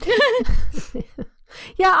 Yeah.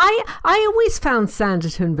 Yeah, I always found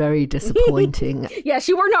Sanditon very disappointing. Yes,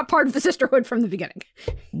 you were not part of the sisterhood from the beginning.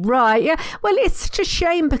 Right, yeah. Well, it's such a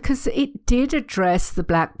shame because it did address the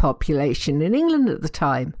black population in England at the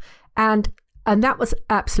time. And that was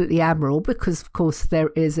absolutely admirable because, of course,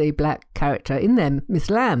 there is a black character in them, Miss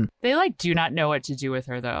Lamb. They, do not know what to do with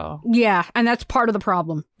her, though. Yeah, and that's part of the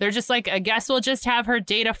problem. They're just like, I guess we'll just have her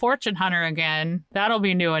date a fortune hunter again. That'll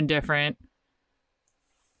be new and different.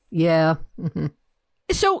 Yeah.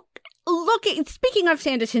 So, speaking of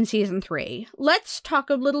Sanditon season 3, let's talk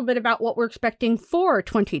a little bit about what we're expecting for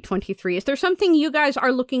 2023. Is there something you guys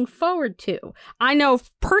are looking forward to? I know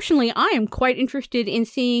personally I am quite interested in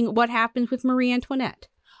seeing what happens with Marie Antoinette.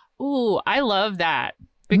 Ooh, I love that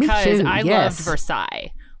because I loved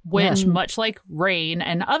Versailles, which, Yeah. much like Reign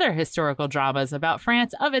and other historical dramas about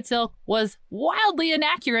France of its ilk, was wildly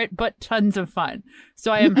inaccurate, but tons of fun.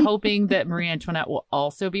 So I am hoping that Marie Antoinette will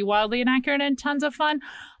also be wildly inaccurate and tons of fun.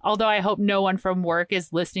 Although I hope no one from work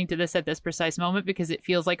is listening to this at this precise moment because it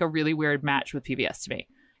feels like a really weird match with PBS to me,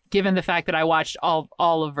 given the fact that I watched all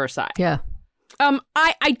of Versailles. Yeah.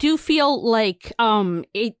 I do feel like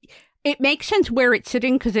it makes sense where it's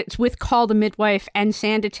sitting because it's with Call the Midwife and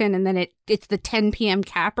Sanditon, and then it's the 10 p.m.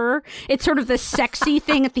 capper. It's sort of the sexy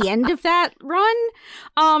thing at the end of that run.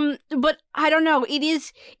 But I don't know.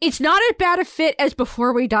 It's not as bad a fit as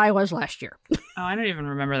Before We Die was last year. Oh, I don't even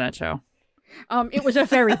remember that show. It was a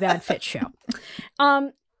very bad fit show.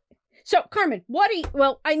 So Carmen,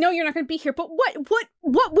 I know you're not going to be here, but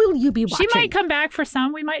what will you be watching? She might come back for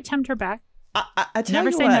some. We might tempt her back. I tell Never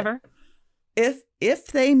you say what, never. If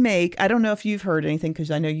they make, I don't know if you've heard anything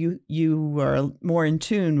because I know you are more in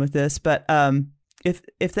tune with this, but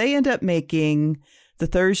if they end up making the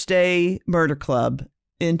Thursday Murder Club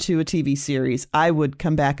into a TV series, I would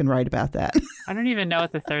come back and write about that. I don't even know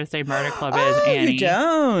what the Thursday Murder Club is, Oh, Annie. you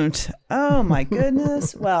don't? Oh my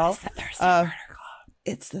goodness! Well, It's the Thursday Murder Club.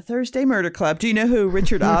 it's the Thursday Murder Club. Do you know who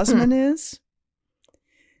Richard Osman is?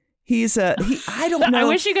 He's I don't know. I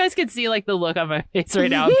wish you guys could see the look on my face right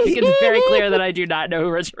now. I think it's very clear that I do not know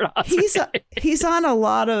who Richard Osman is. He's on a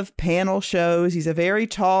lot of panel shows. He's a very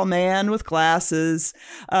tall man with glasses.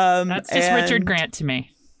 That's just Richard Grant to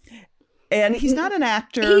me. And he's not an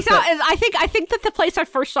actor. I think that the place I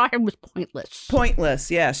first saw him was Pointless. Pointless,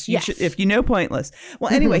 yes. You should, if you know Pointless.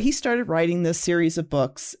 Well, anyway, he started writing this series of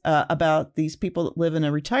books about these people that live in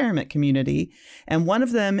a retirement community. And one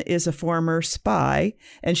of them is a former spy,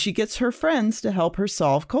 and she gets her friends to help her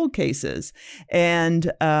solve cold cases.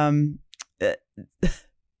 And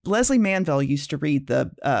Leslie Manville used to read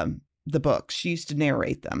the books. She used to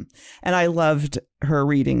narrate them, and I loved her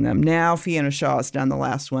reading them. Now Fiona Shaw's done the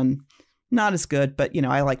last one. Not as good, but,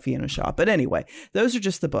 I like Fiona Shaw. But anyway, those are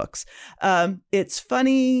just the books. It's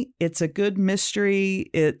funny. It's a good mystery.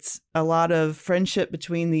 It's a lot of friendship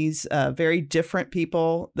between these very different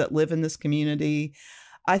people that live in this community.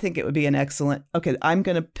 I think it would be an excellent. Okay, I'm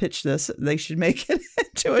going to pitch this. They should make it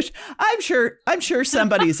into a. I'm sure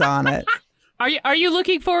somebody's on it. Are you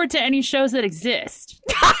looking forward to any shows that exist?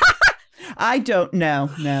 I don't know.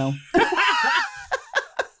 No.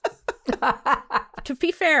 To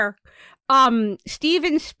be fair,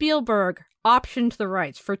 Steven Spielberg optioned the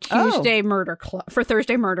rights for Thursday Murder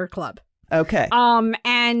Club. Okay.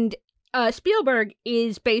 And Spielberg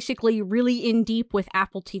is basically really in deep with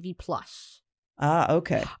Apple TV Plus.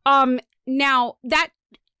 Okay. Now that's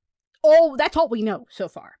all we know so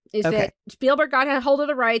far is that Spielberg got a hold of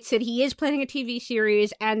the rights, said he is planning a TV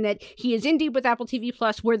series, and that he is in deep with Apple TV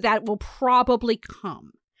Plus, where that will probably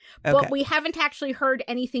come. Okay. But we haven't actually heard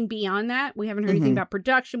anything beyond that. We haven't heard anything about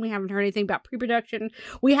production. We haven't heard anything about pre-production.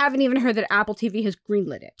 We haven't even heard that Apple TV has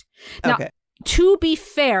greenlit it. Now, to be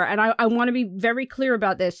fair, and I want to be very clear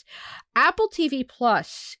about this, Apple TV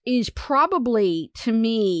Plus is probably, to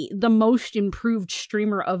me, the most improved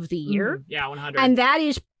streamer of the year. Yeah, 100. And that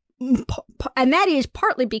is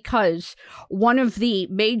partly because one of the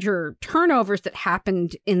major turnovers that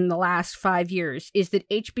happened in the last 5 years is that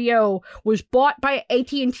HBO was bought by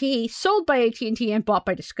AT&T, sold by AT&T, and bought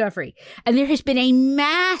by Discovery. And there has been a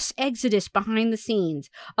mass exodus behind the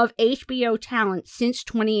scenes of HBO talent since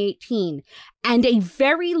 2018. And a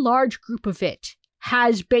very large group of it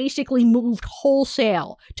has basically moved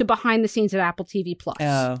wholesale to behind the scenes at Apple TV Plus.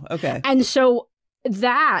 Oh, okay. And so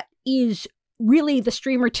that is really the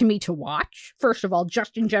streamer to me to watch, first of all,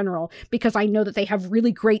 just in general, because I know that they have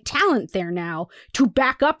really great talent there now to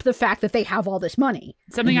back up the fact that they have all this money.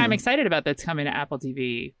 Something I'm excited about that's coming to Apple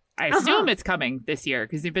TV, I assume it's coming this year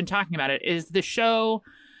because they've been talking about it, is the show,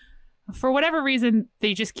 for whatever reason,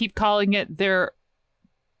 they just keep calling it their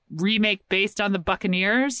remake based on the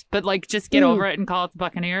Buccaneers, but just get over it and call it the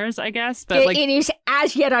Buccaneers, I guess. But it is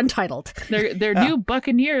as yet untitled. Their new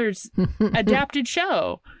Buccaneers adapted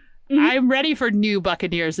show. I'm ready for new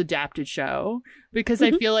Buccaneers adapted show because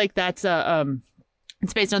I feel like that's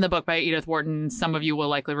it's based on the book by Edith Wharton. Some of you will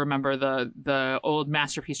likely remember the old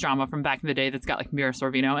masterpiece drama from back in the day that's got Mira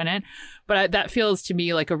Sorvino in it. But that feels to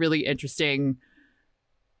me like a really interesting,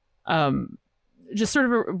 just sort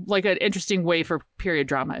of an interesting way for period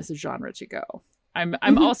drama as a genre to go.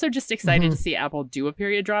 I'm also just excited to see Apple do a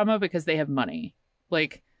period drama because they have money,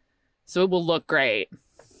 so it will look great.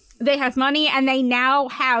 They have money, and they now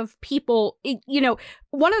have people,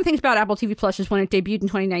 one of the things about Apple TV Plus is when it debuted in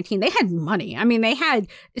 2019, they had money. I mean,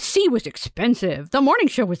 C was expensive. The morning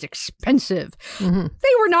show was expensive. Mm-hmm. They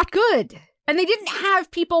were not good. And they didn't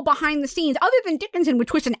have people behind the scenes, other than Dickinson,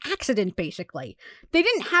 which was an accident, basically. They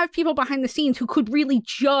didn't have people behind the scenes who could really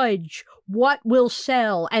judge what will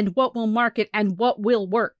sell and what will market and what will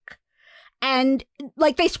work. And,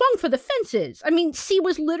 they swung for the fences. I mean, C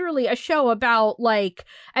was literally a show about,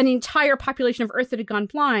 an entire population of Earth that had gone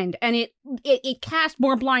blind. And it cast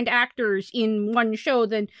more blind actors in one show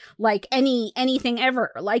than, anything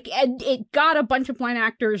ever. And it got a bunch of blind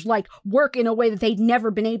actors, work in a way that they'd never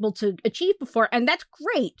been able to achieve before. And that's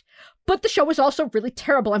great. But the show was also really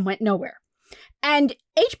terrible and went nowhere. And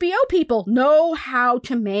HBO people know how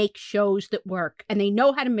to make shows that work, and they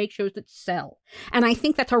know how to make shows that sell. And I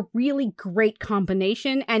think that's a really great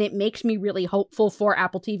combination, and it makes me really hopeful for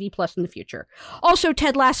Apple TV Plus in the future. Also,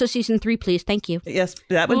 Ted Lasso Season 3, please. Thank you. Yes,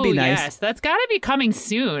 that would be nice. Yes, that's got to be coming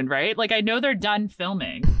soon, right? I know they're done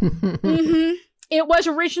filming. Mm-hmm. It was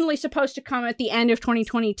originally supposed to come at the end of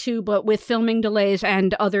 2022, but with filming delays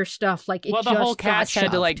and other stuff, the whole cast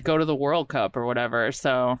had to, go to the World Cup or whatever,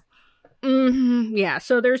 so... Mm-hmm. Yeah,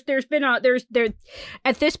 so there's been at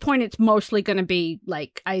this point it's mostly going to be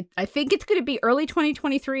I think it's going to be early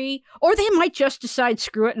 2023, or they might just decide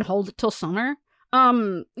screw it and hold it till summer.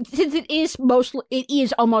 Since it is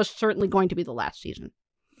almost certainly going to be the last season.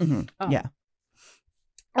 Mm-hmm. Yeah.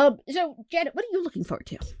 So Janet, what are you looking forward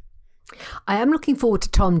to? I am looking forward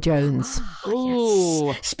to Tom Jones.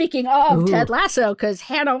 Oh, yes. Speaking of Ted Lasso, because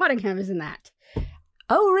Hannah Waddingham is in that.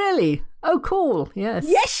 Oh, really? Oh, cool. Yes.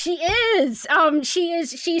 Yes, she is.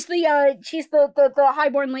 She's the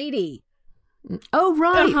highborn lady. Oh,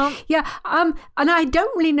 right. Yeah. And I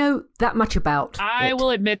don't really know that much about I it. will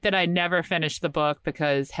admit that I never finished the book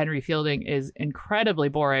because Henry Fielding is incredibly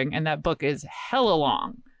boring and that book is hella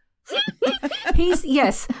long.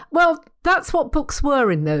 Yes. Well, that's what books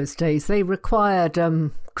were in those days. They required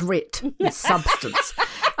grit and substance.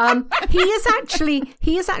 He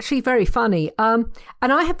is actually very funny. And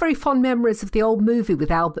I have very fond memories of the old movie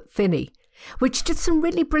with Albert Finney, which did some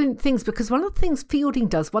really brilliant things, because one of the things Fielding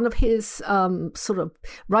does, one of his sort of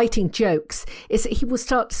writing jokes, is that he will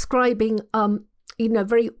start describing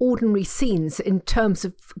very ordinary scenes in terms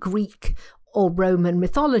of Greek or Roman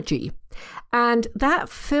mythology. And that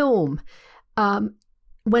film,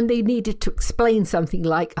 when they needed to explain something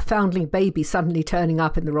like a foundling baby suddenly turning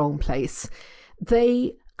up in the wrong place,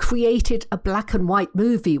 they created a black and white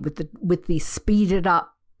movie with the speeded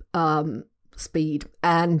up speed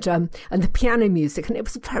and the piano music, and it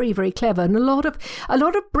was very, very clever, and a lot of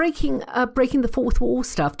breaking the fourth wall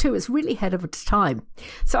stuff too. It's really ahead of its time,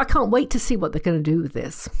 so I can't wait to see what they're going to do with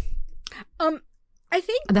this. I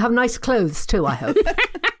think, and they have nice clothes too, I hope.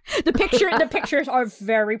 the pictures are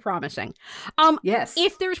very promising. Yes.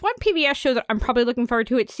 If there's one PBS show that I'm probably looking forward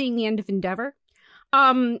to, it's seeing the end of Endeavor.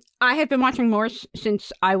 I have been watching Morse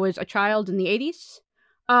since I was a child in the 80s.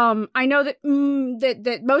 I know that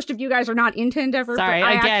that most of you guys are not into Endeavor. Sorry,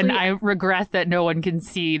 but I regret that no one can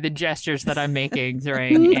see the gestures that I'm making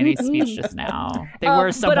during Annie's speech just now. They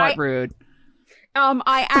were somewhat rude.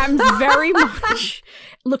 I am very much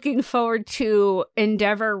looking forward to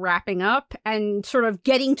Endeavor wrapping up and sort of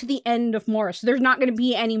getting to the end of Morse. There's not going to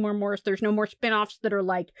be any more Morse. There's no more spin-offs that are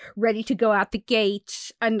like ready to go out the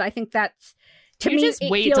gate. And I think that's, to me, just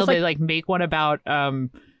wait till they make one about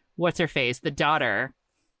what's her face, the daughter.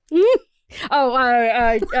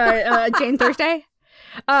 Jane Thursday.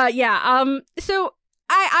 So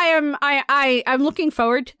I'm looking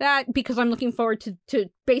forward to that, because I'm looking forward to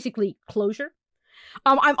basically closure.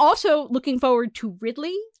 I'm also looking forward to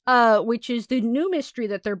Ridley, which is the new mystery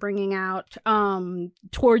that they're bringing out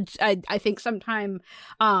towards, I think, sometime,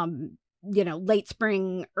 late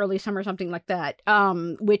spring, early summer, something like that,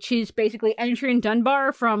 which is basically Adrian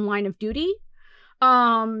Dunbar from Line of Duty,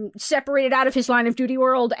 separated out of his Line of Duty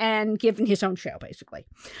world and given his own show, basically.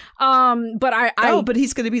 But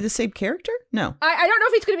he's going to be the same character? No. I don't know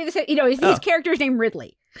if he's going to be the same. His character's named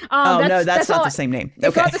Ridley. That's not the same name.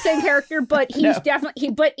 It's not the same character, but he's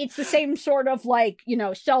definitely, but it's the same sort of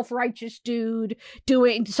self-righteous dude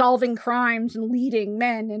solving crimes and leading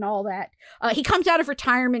men and all that. He comes out of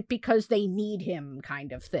retirement because they need him,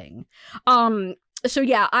 kind of thing. So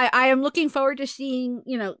yeah, I am looking forward to seeing,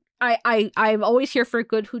 I'm always here for a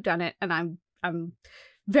good whodunit, and I'm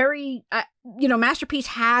very, Masterpiece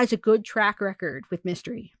has a good track record with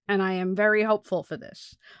mystery, and I am very hopeful for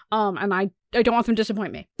this. And I don't want them to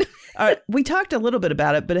disappoint me. We talked a little bit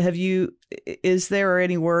about it, but is there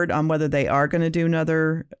any word on whether they are going to do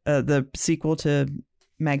another, the sequel to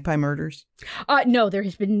Magpie Murders? No, there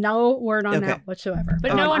has been no word on that whatsoever.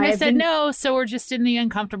 But no one has said no, so we're just in the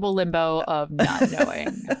uncomfortable limbo of not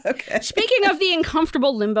knowing. Okay. Speaking of the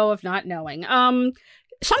uncomfortable limbo of not knowing,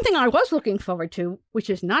 something I was looking forward to, which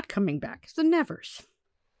is not coming back, is The Nevers.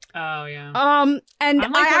 Oh, yeah. And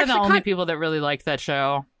I'm one of the only people that really liked that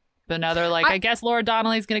show. But now they're like, I guess Laura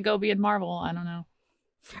Donnelly's going to go be in Marvel. I don't know.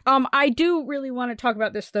 I do really want to talk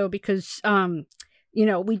about this, though, because,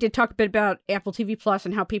 we did talk a bit about Apple TV Plus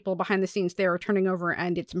and how people behind the scenes there are turning over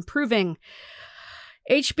and it's improving.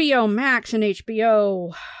 HBO Max and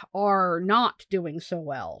HBO are not doing so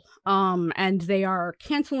well. And they are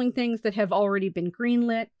canceling things that have already been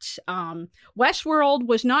greenlit. Westworld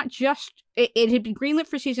was not just, it had been greenlit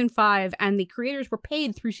for season 5, and the creators were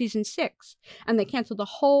paid through season 6, and they canceled the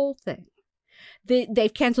whole thing.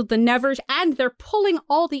 They've canceled The Nevers, and they're pulling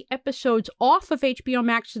all the episodes off of HBO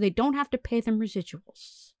Max so they don't have to pay them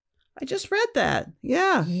residuals. I just read that.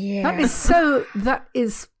 Yeah. That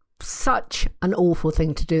is such an awful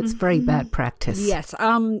thing to do. It's very bad practice. Yes.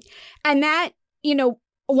 And that,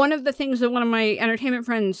 one of the things that one of my entertainment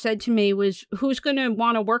friends said to me was, who's going to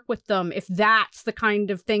want to work with them if that's the kind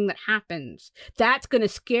of thing that happens? That's going to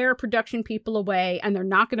scare production people away, and they're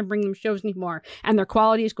not going to bring them shows anymore, and their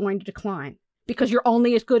quality is going to decline because you're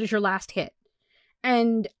only as good as your last hit.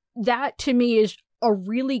 And that, to me, is a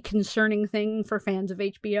really concerning thing for fans of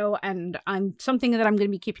HBO, and something that I'm going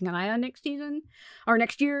to be keeping an eye on next season or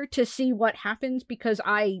next year to see what happens, because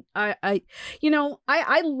I love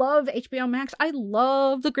HBO Max. I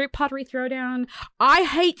love The Great Pottery Throwdown. I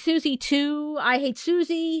hate Susie too. I hate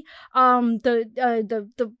Susie.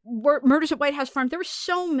 The Murders at White House Farm. There were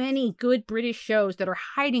so many good British shows that are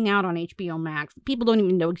hiding out on HBO Max. People don't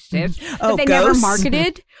even know exist. That they never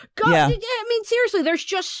marketed. Yeah. I mean, seriously, there's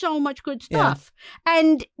just so much good stuff. Yeah.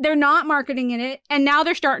 And they're not marketing it, and now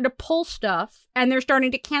they're starting to pull stuff, and they're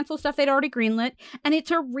starting to cancel stuff they'd already greenlit, and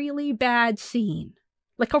it's a really bad scene.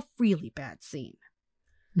 like a really bad scene.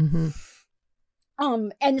 Mm-hmm.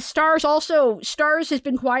 And Starz has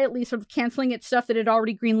been quietly sort of canceling its stuff that had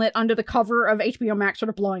already greenlit under the cover of HBO Max sort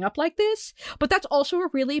of blowing up like this. But that's also a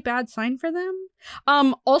really bad sign for them.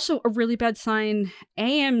 Also a really bad sign,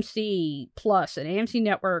 AMC Plus and AMC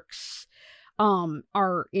Networks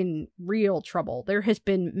are in real trouble. There has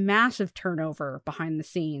been massive turnover behind the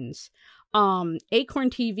scenes.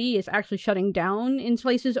 Acorn TV is actually shutting down in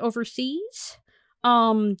places overseas.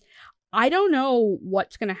 I don't know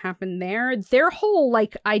what's going to happen there. Their whole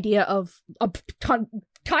idea of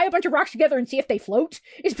tie a bunch of rocks together and see if they float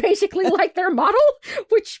is basically like their model,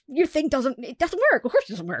 which you think doesn't work. Of course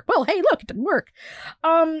it doesn't work. Well, hey, look, it didn't work.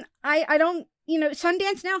 I don't,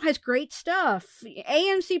 Sundance Now has great stuff.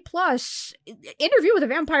 AMC Plus, Interview with a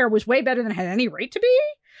Vampire was way better than it had any right to be.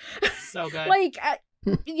 So good. Way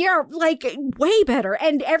better.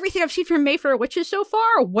 And everything I've seen from Mayfair Witches so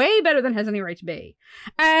far, way better than has any right to be.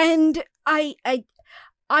 And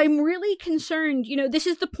I'm really concerned. This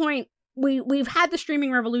is the point. We've had the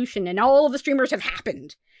streaming revolution, and all of the streamers have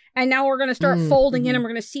happened. And now we're going to start folding in, and we're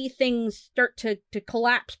going to see things start to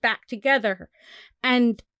collapse back together.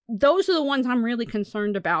 And those are the ones I'm really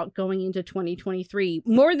concerned about going into 2023.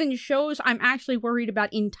 More than shows, I'm actually worried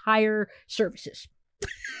about entire services.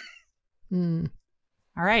 All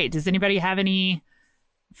right. Does anybody have any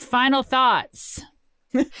final thoughts?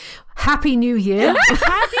 Happy New Year.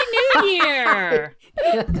 Happy New Year.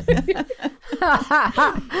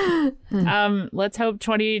 Let's hope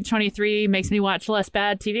 2023 makes me watch less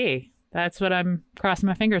bad TV. That's what I'm crossing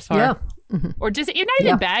my fingers for. Yeah. Or just not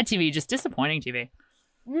even bad TV, just disappointing TV.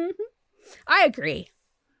 Mm-hmm. I agree.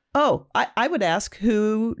 Oh, I would ask,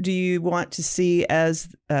 who do you want to see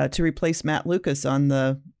as to replace Matt Lucas on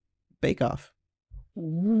the Bake Off?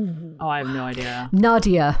 Ooh. Oh, I have no idea.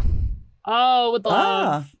 Nadia. Oh, with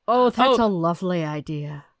love. Oh, that's a lovely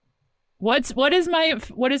idea. What is my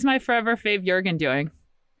forever fave Jurgen doing?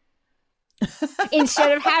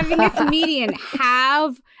 Instead of having a comedian,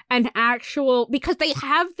 have an actual, because they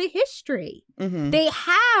have the history. Mm-hmm. They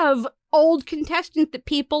have old contestants that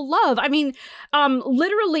people love. I mean,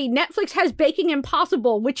 literally, Netflix has Baking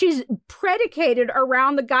Impossible, which is predicated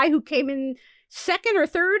around the guy who came in second or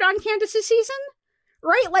third on Candace's season.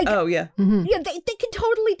 Right? Oh, yeah. Mm-hmm. Yeah, they can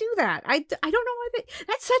totally do that. I don't know why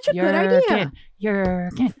that's such a good idea.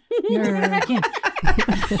 Jurgen.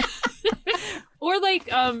 Or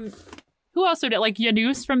who else would it,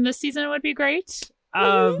 Janus from this season would be great.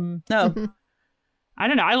 No. I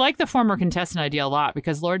don't know. I like the former contestant idea a lot,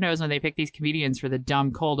 because Lord knows when they pick these comedians for the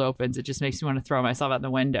dumb cold opens, it just makes me want to throw myself out the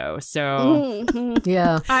window. So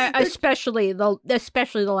yeah, especially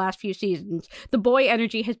the last few seasons, the boy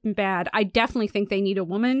energy has been bad. I definitely think they need a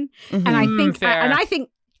woman, and I think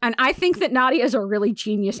that Nadia is a really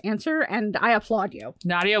genius answer, and I applaud you.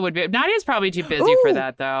 Nadia's probably too busy for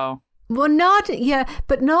that, though. Well, Nadia,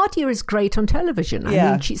 but Nadia is great on television.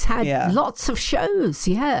 I mean, she's had lots of shows.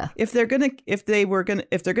 Yeah. If they're gonna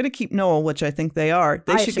keep Noel, which I think they are,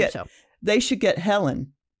 they should get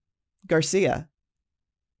Helen Garcia,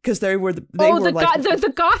 because they were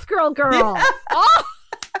the goth girl. Yeah.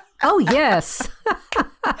 Oh yes,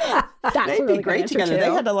 they'd be great together.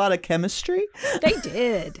 They had a lot of chemistry. They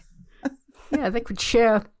did. Yeah, they could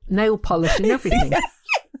share nail polish and everything.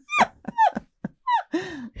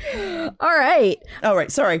 All right.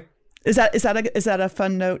 Sorry. Is that a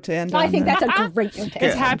fun note to end on? I think that's a great note to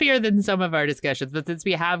end. It's happier than some of our discussions, but since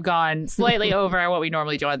we have gone slightly over what we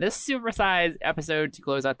normally do on this supersized episode to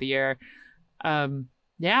close out the year,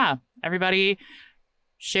 everybody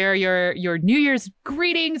share your New Year's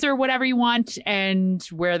greetings or whatever you want, and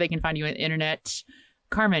where they can find you on the internet.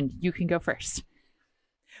 Carmen, you can go first.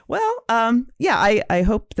 Well, I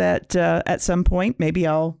hope that at some point maybe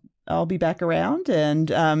I'll be back around, and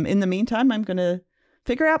in the meantime, I'm going to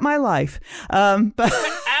figure out my life. But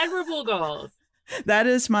admirable goals. That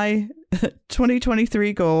is my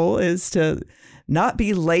 2023 goal, is to not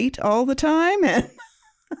be late all the time, and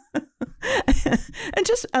and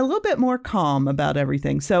just a little bit more calm about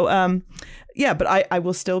everything. So, but I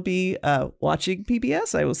will still be watching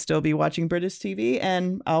PBS. I will still be watching British TV,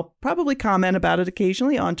 and I'll probably comment about it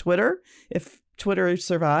occasionally on Twitter if Twitter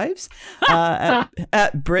survives, at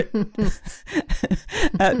Brit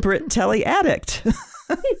Telly Addict.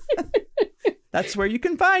 That's where you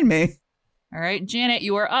can find me. All right, Janet,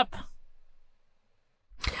 you are up.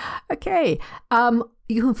 Okay,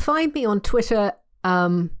 you can find me on Twitter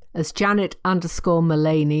as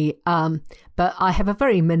Janet_Mullaney, but I have a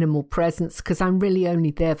very minimal presence because I'm really only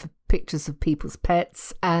there for pictures of people's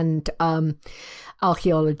pets and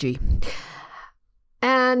archaeology.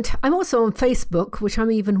 And I'm also on Facebook, which I'm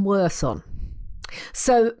even worse on.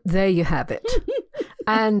 So there you have it.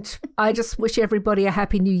 And I just wish everybody a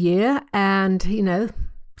happy new year. And, you know,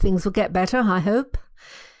 things will get better, I hope.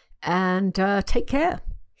 And take care.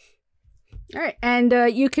 All right. And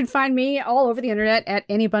you can find me all over the internet at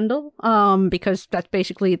AnyBundle, because that's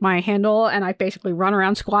basically my handle. And I basically run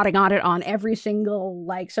around squatting on it on every single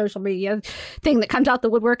like social media thing that comes out the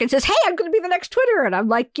woodwork and says, hey, I'm going to be the next Twitter. And I'm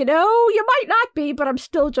like, you know, you might not be, but I'm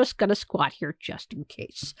still just going to squat here just in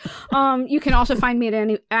case. You can also find me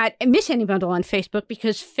at Miss AnyBundle on Facebook,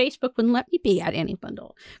 because Facebook wouldn't let me be at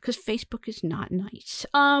AnyBundle because Facebook is not nice.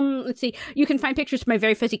 Let's see. You can find pictures of my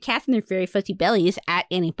very fuzzy cats and their very fuzzy bellies at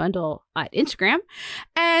AnyBundle at Instagram.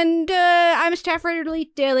 And I'm a staff writer at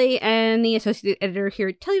Elite Daily and the associate editor here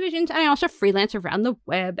at Televisions, and I also freelance around the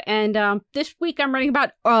web. And this week I'm writing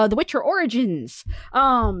about The Witcher Origins.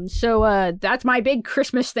 So that's my big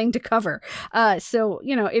Christmas thing to cover. So,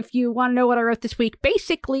 you know, if you want to know what I wrote this week,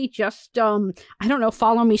 basically just, I don't know,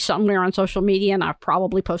 follow me somewhere on social media and I'll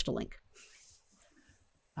probably post a link.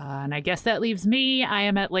 And I guess that leaves me. I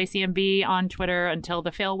am at LaceyMB on Twitter until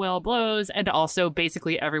the fail whale blows, and also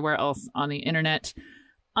basically everywhere else on the internet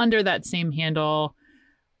under that same handle.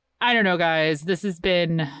 I don't know, guys. This has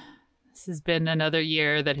been another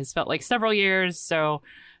year that has felt like several years. So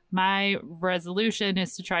my resolution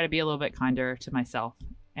is to try to be a little bit kinder to myself.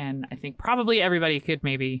 And I think probably everybody could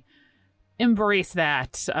maybe embrace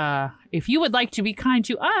that. If you would like to be kind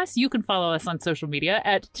to us, you can follow us on social media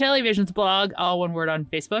at Televisions Blog, all one word, on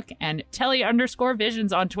Facebook, and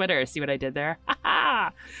Telly_Visions on Twitter. See what I did there?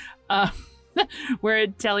 We're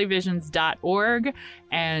at televisions.org,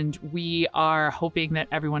 and we are hoping that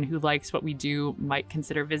everyone who likes what we do might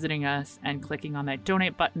consider visiting us and clicking on that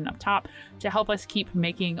donate button up top to help us keep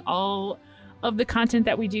making all of the content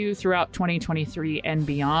that we do throughout 2023 and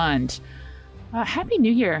beyond. Happy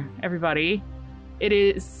New Year, everybody. It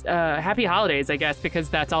is happy holidays, I guess, because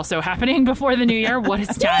that's also happening before the new year. What is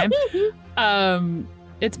time?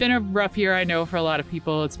 It's been a rough year, I know, for a lot of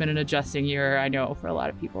people. It's been an adjusting year, I know, for a lot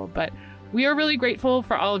of people. But we are really grateful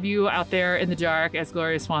for all of you out there in the dark, as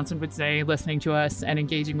Gloria Swanson would say, listening to us and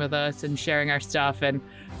engaging with us and sharing our stuff and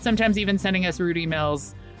sometimes even sending us rude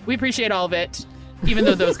emails. We appreciate all of it, even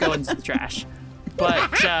though those go into the trash.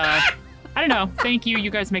 But I don't know. Thank you.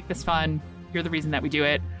 You guys make this fun. You're the reason that we do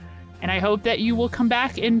it. And I hope that you will come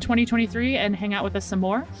back in 2023 and hang out with us some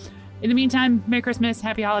more. In the meantime, Merry Christmas,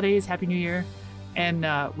 Happy Holidays, Happy New Year. And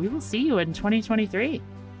we will see you in 2023.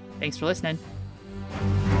 Thanks for listening.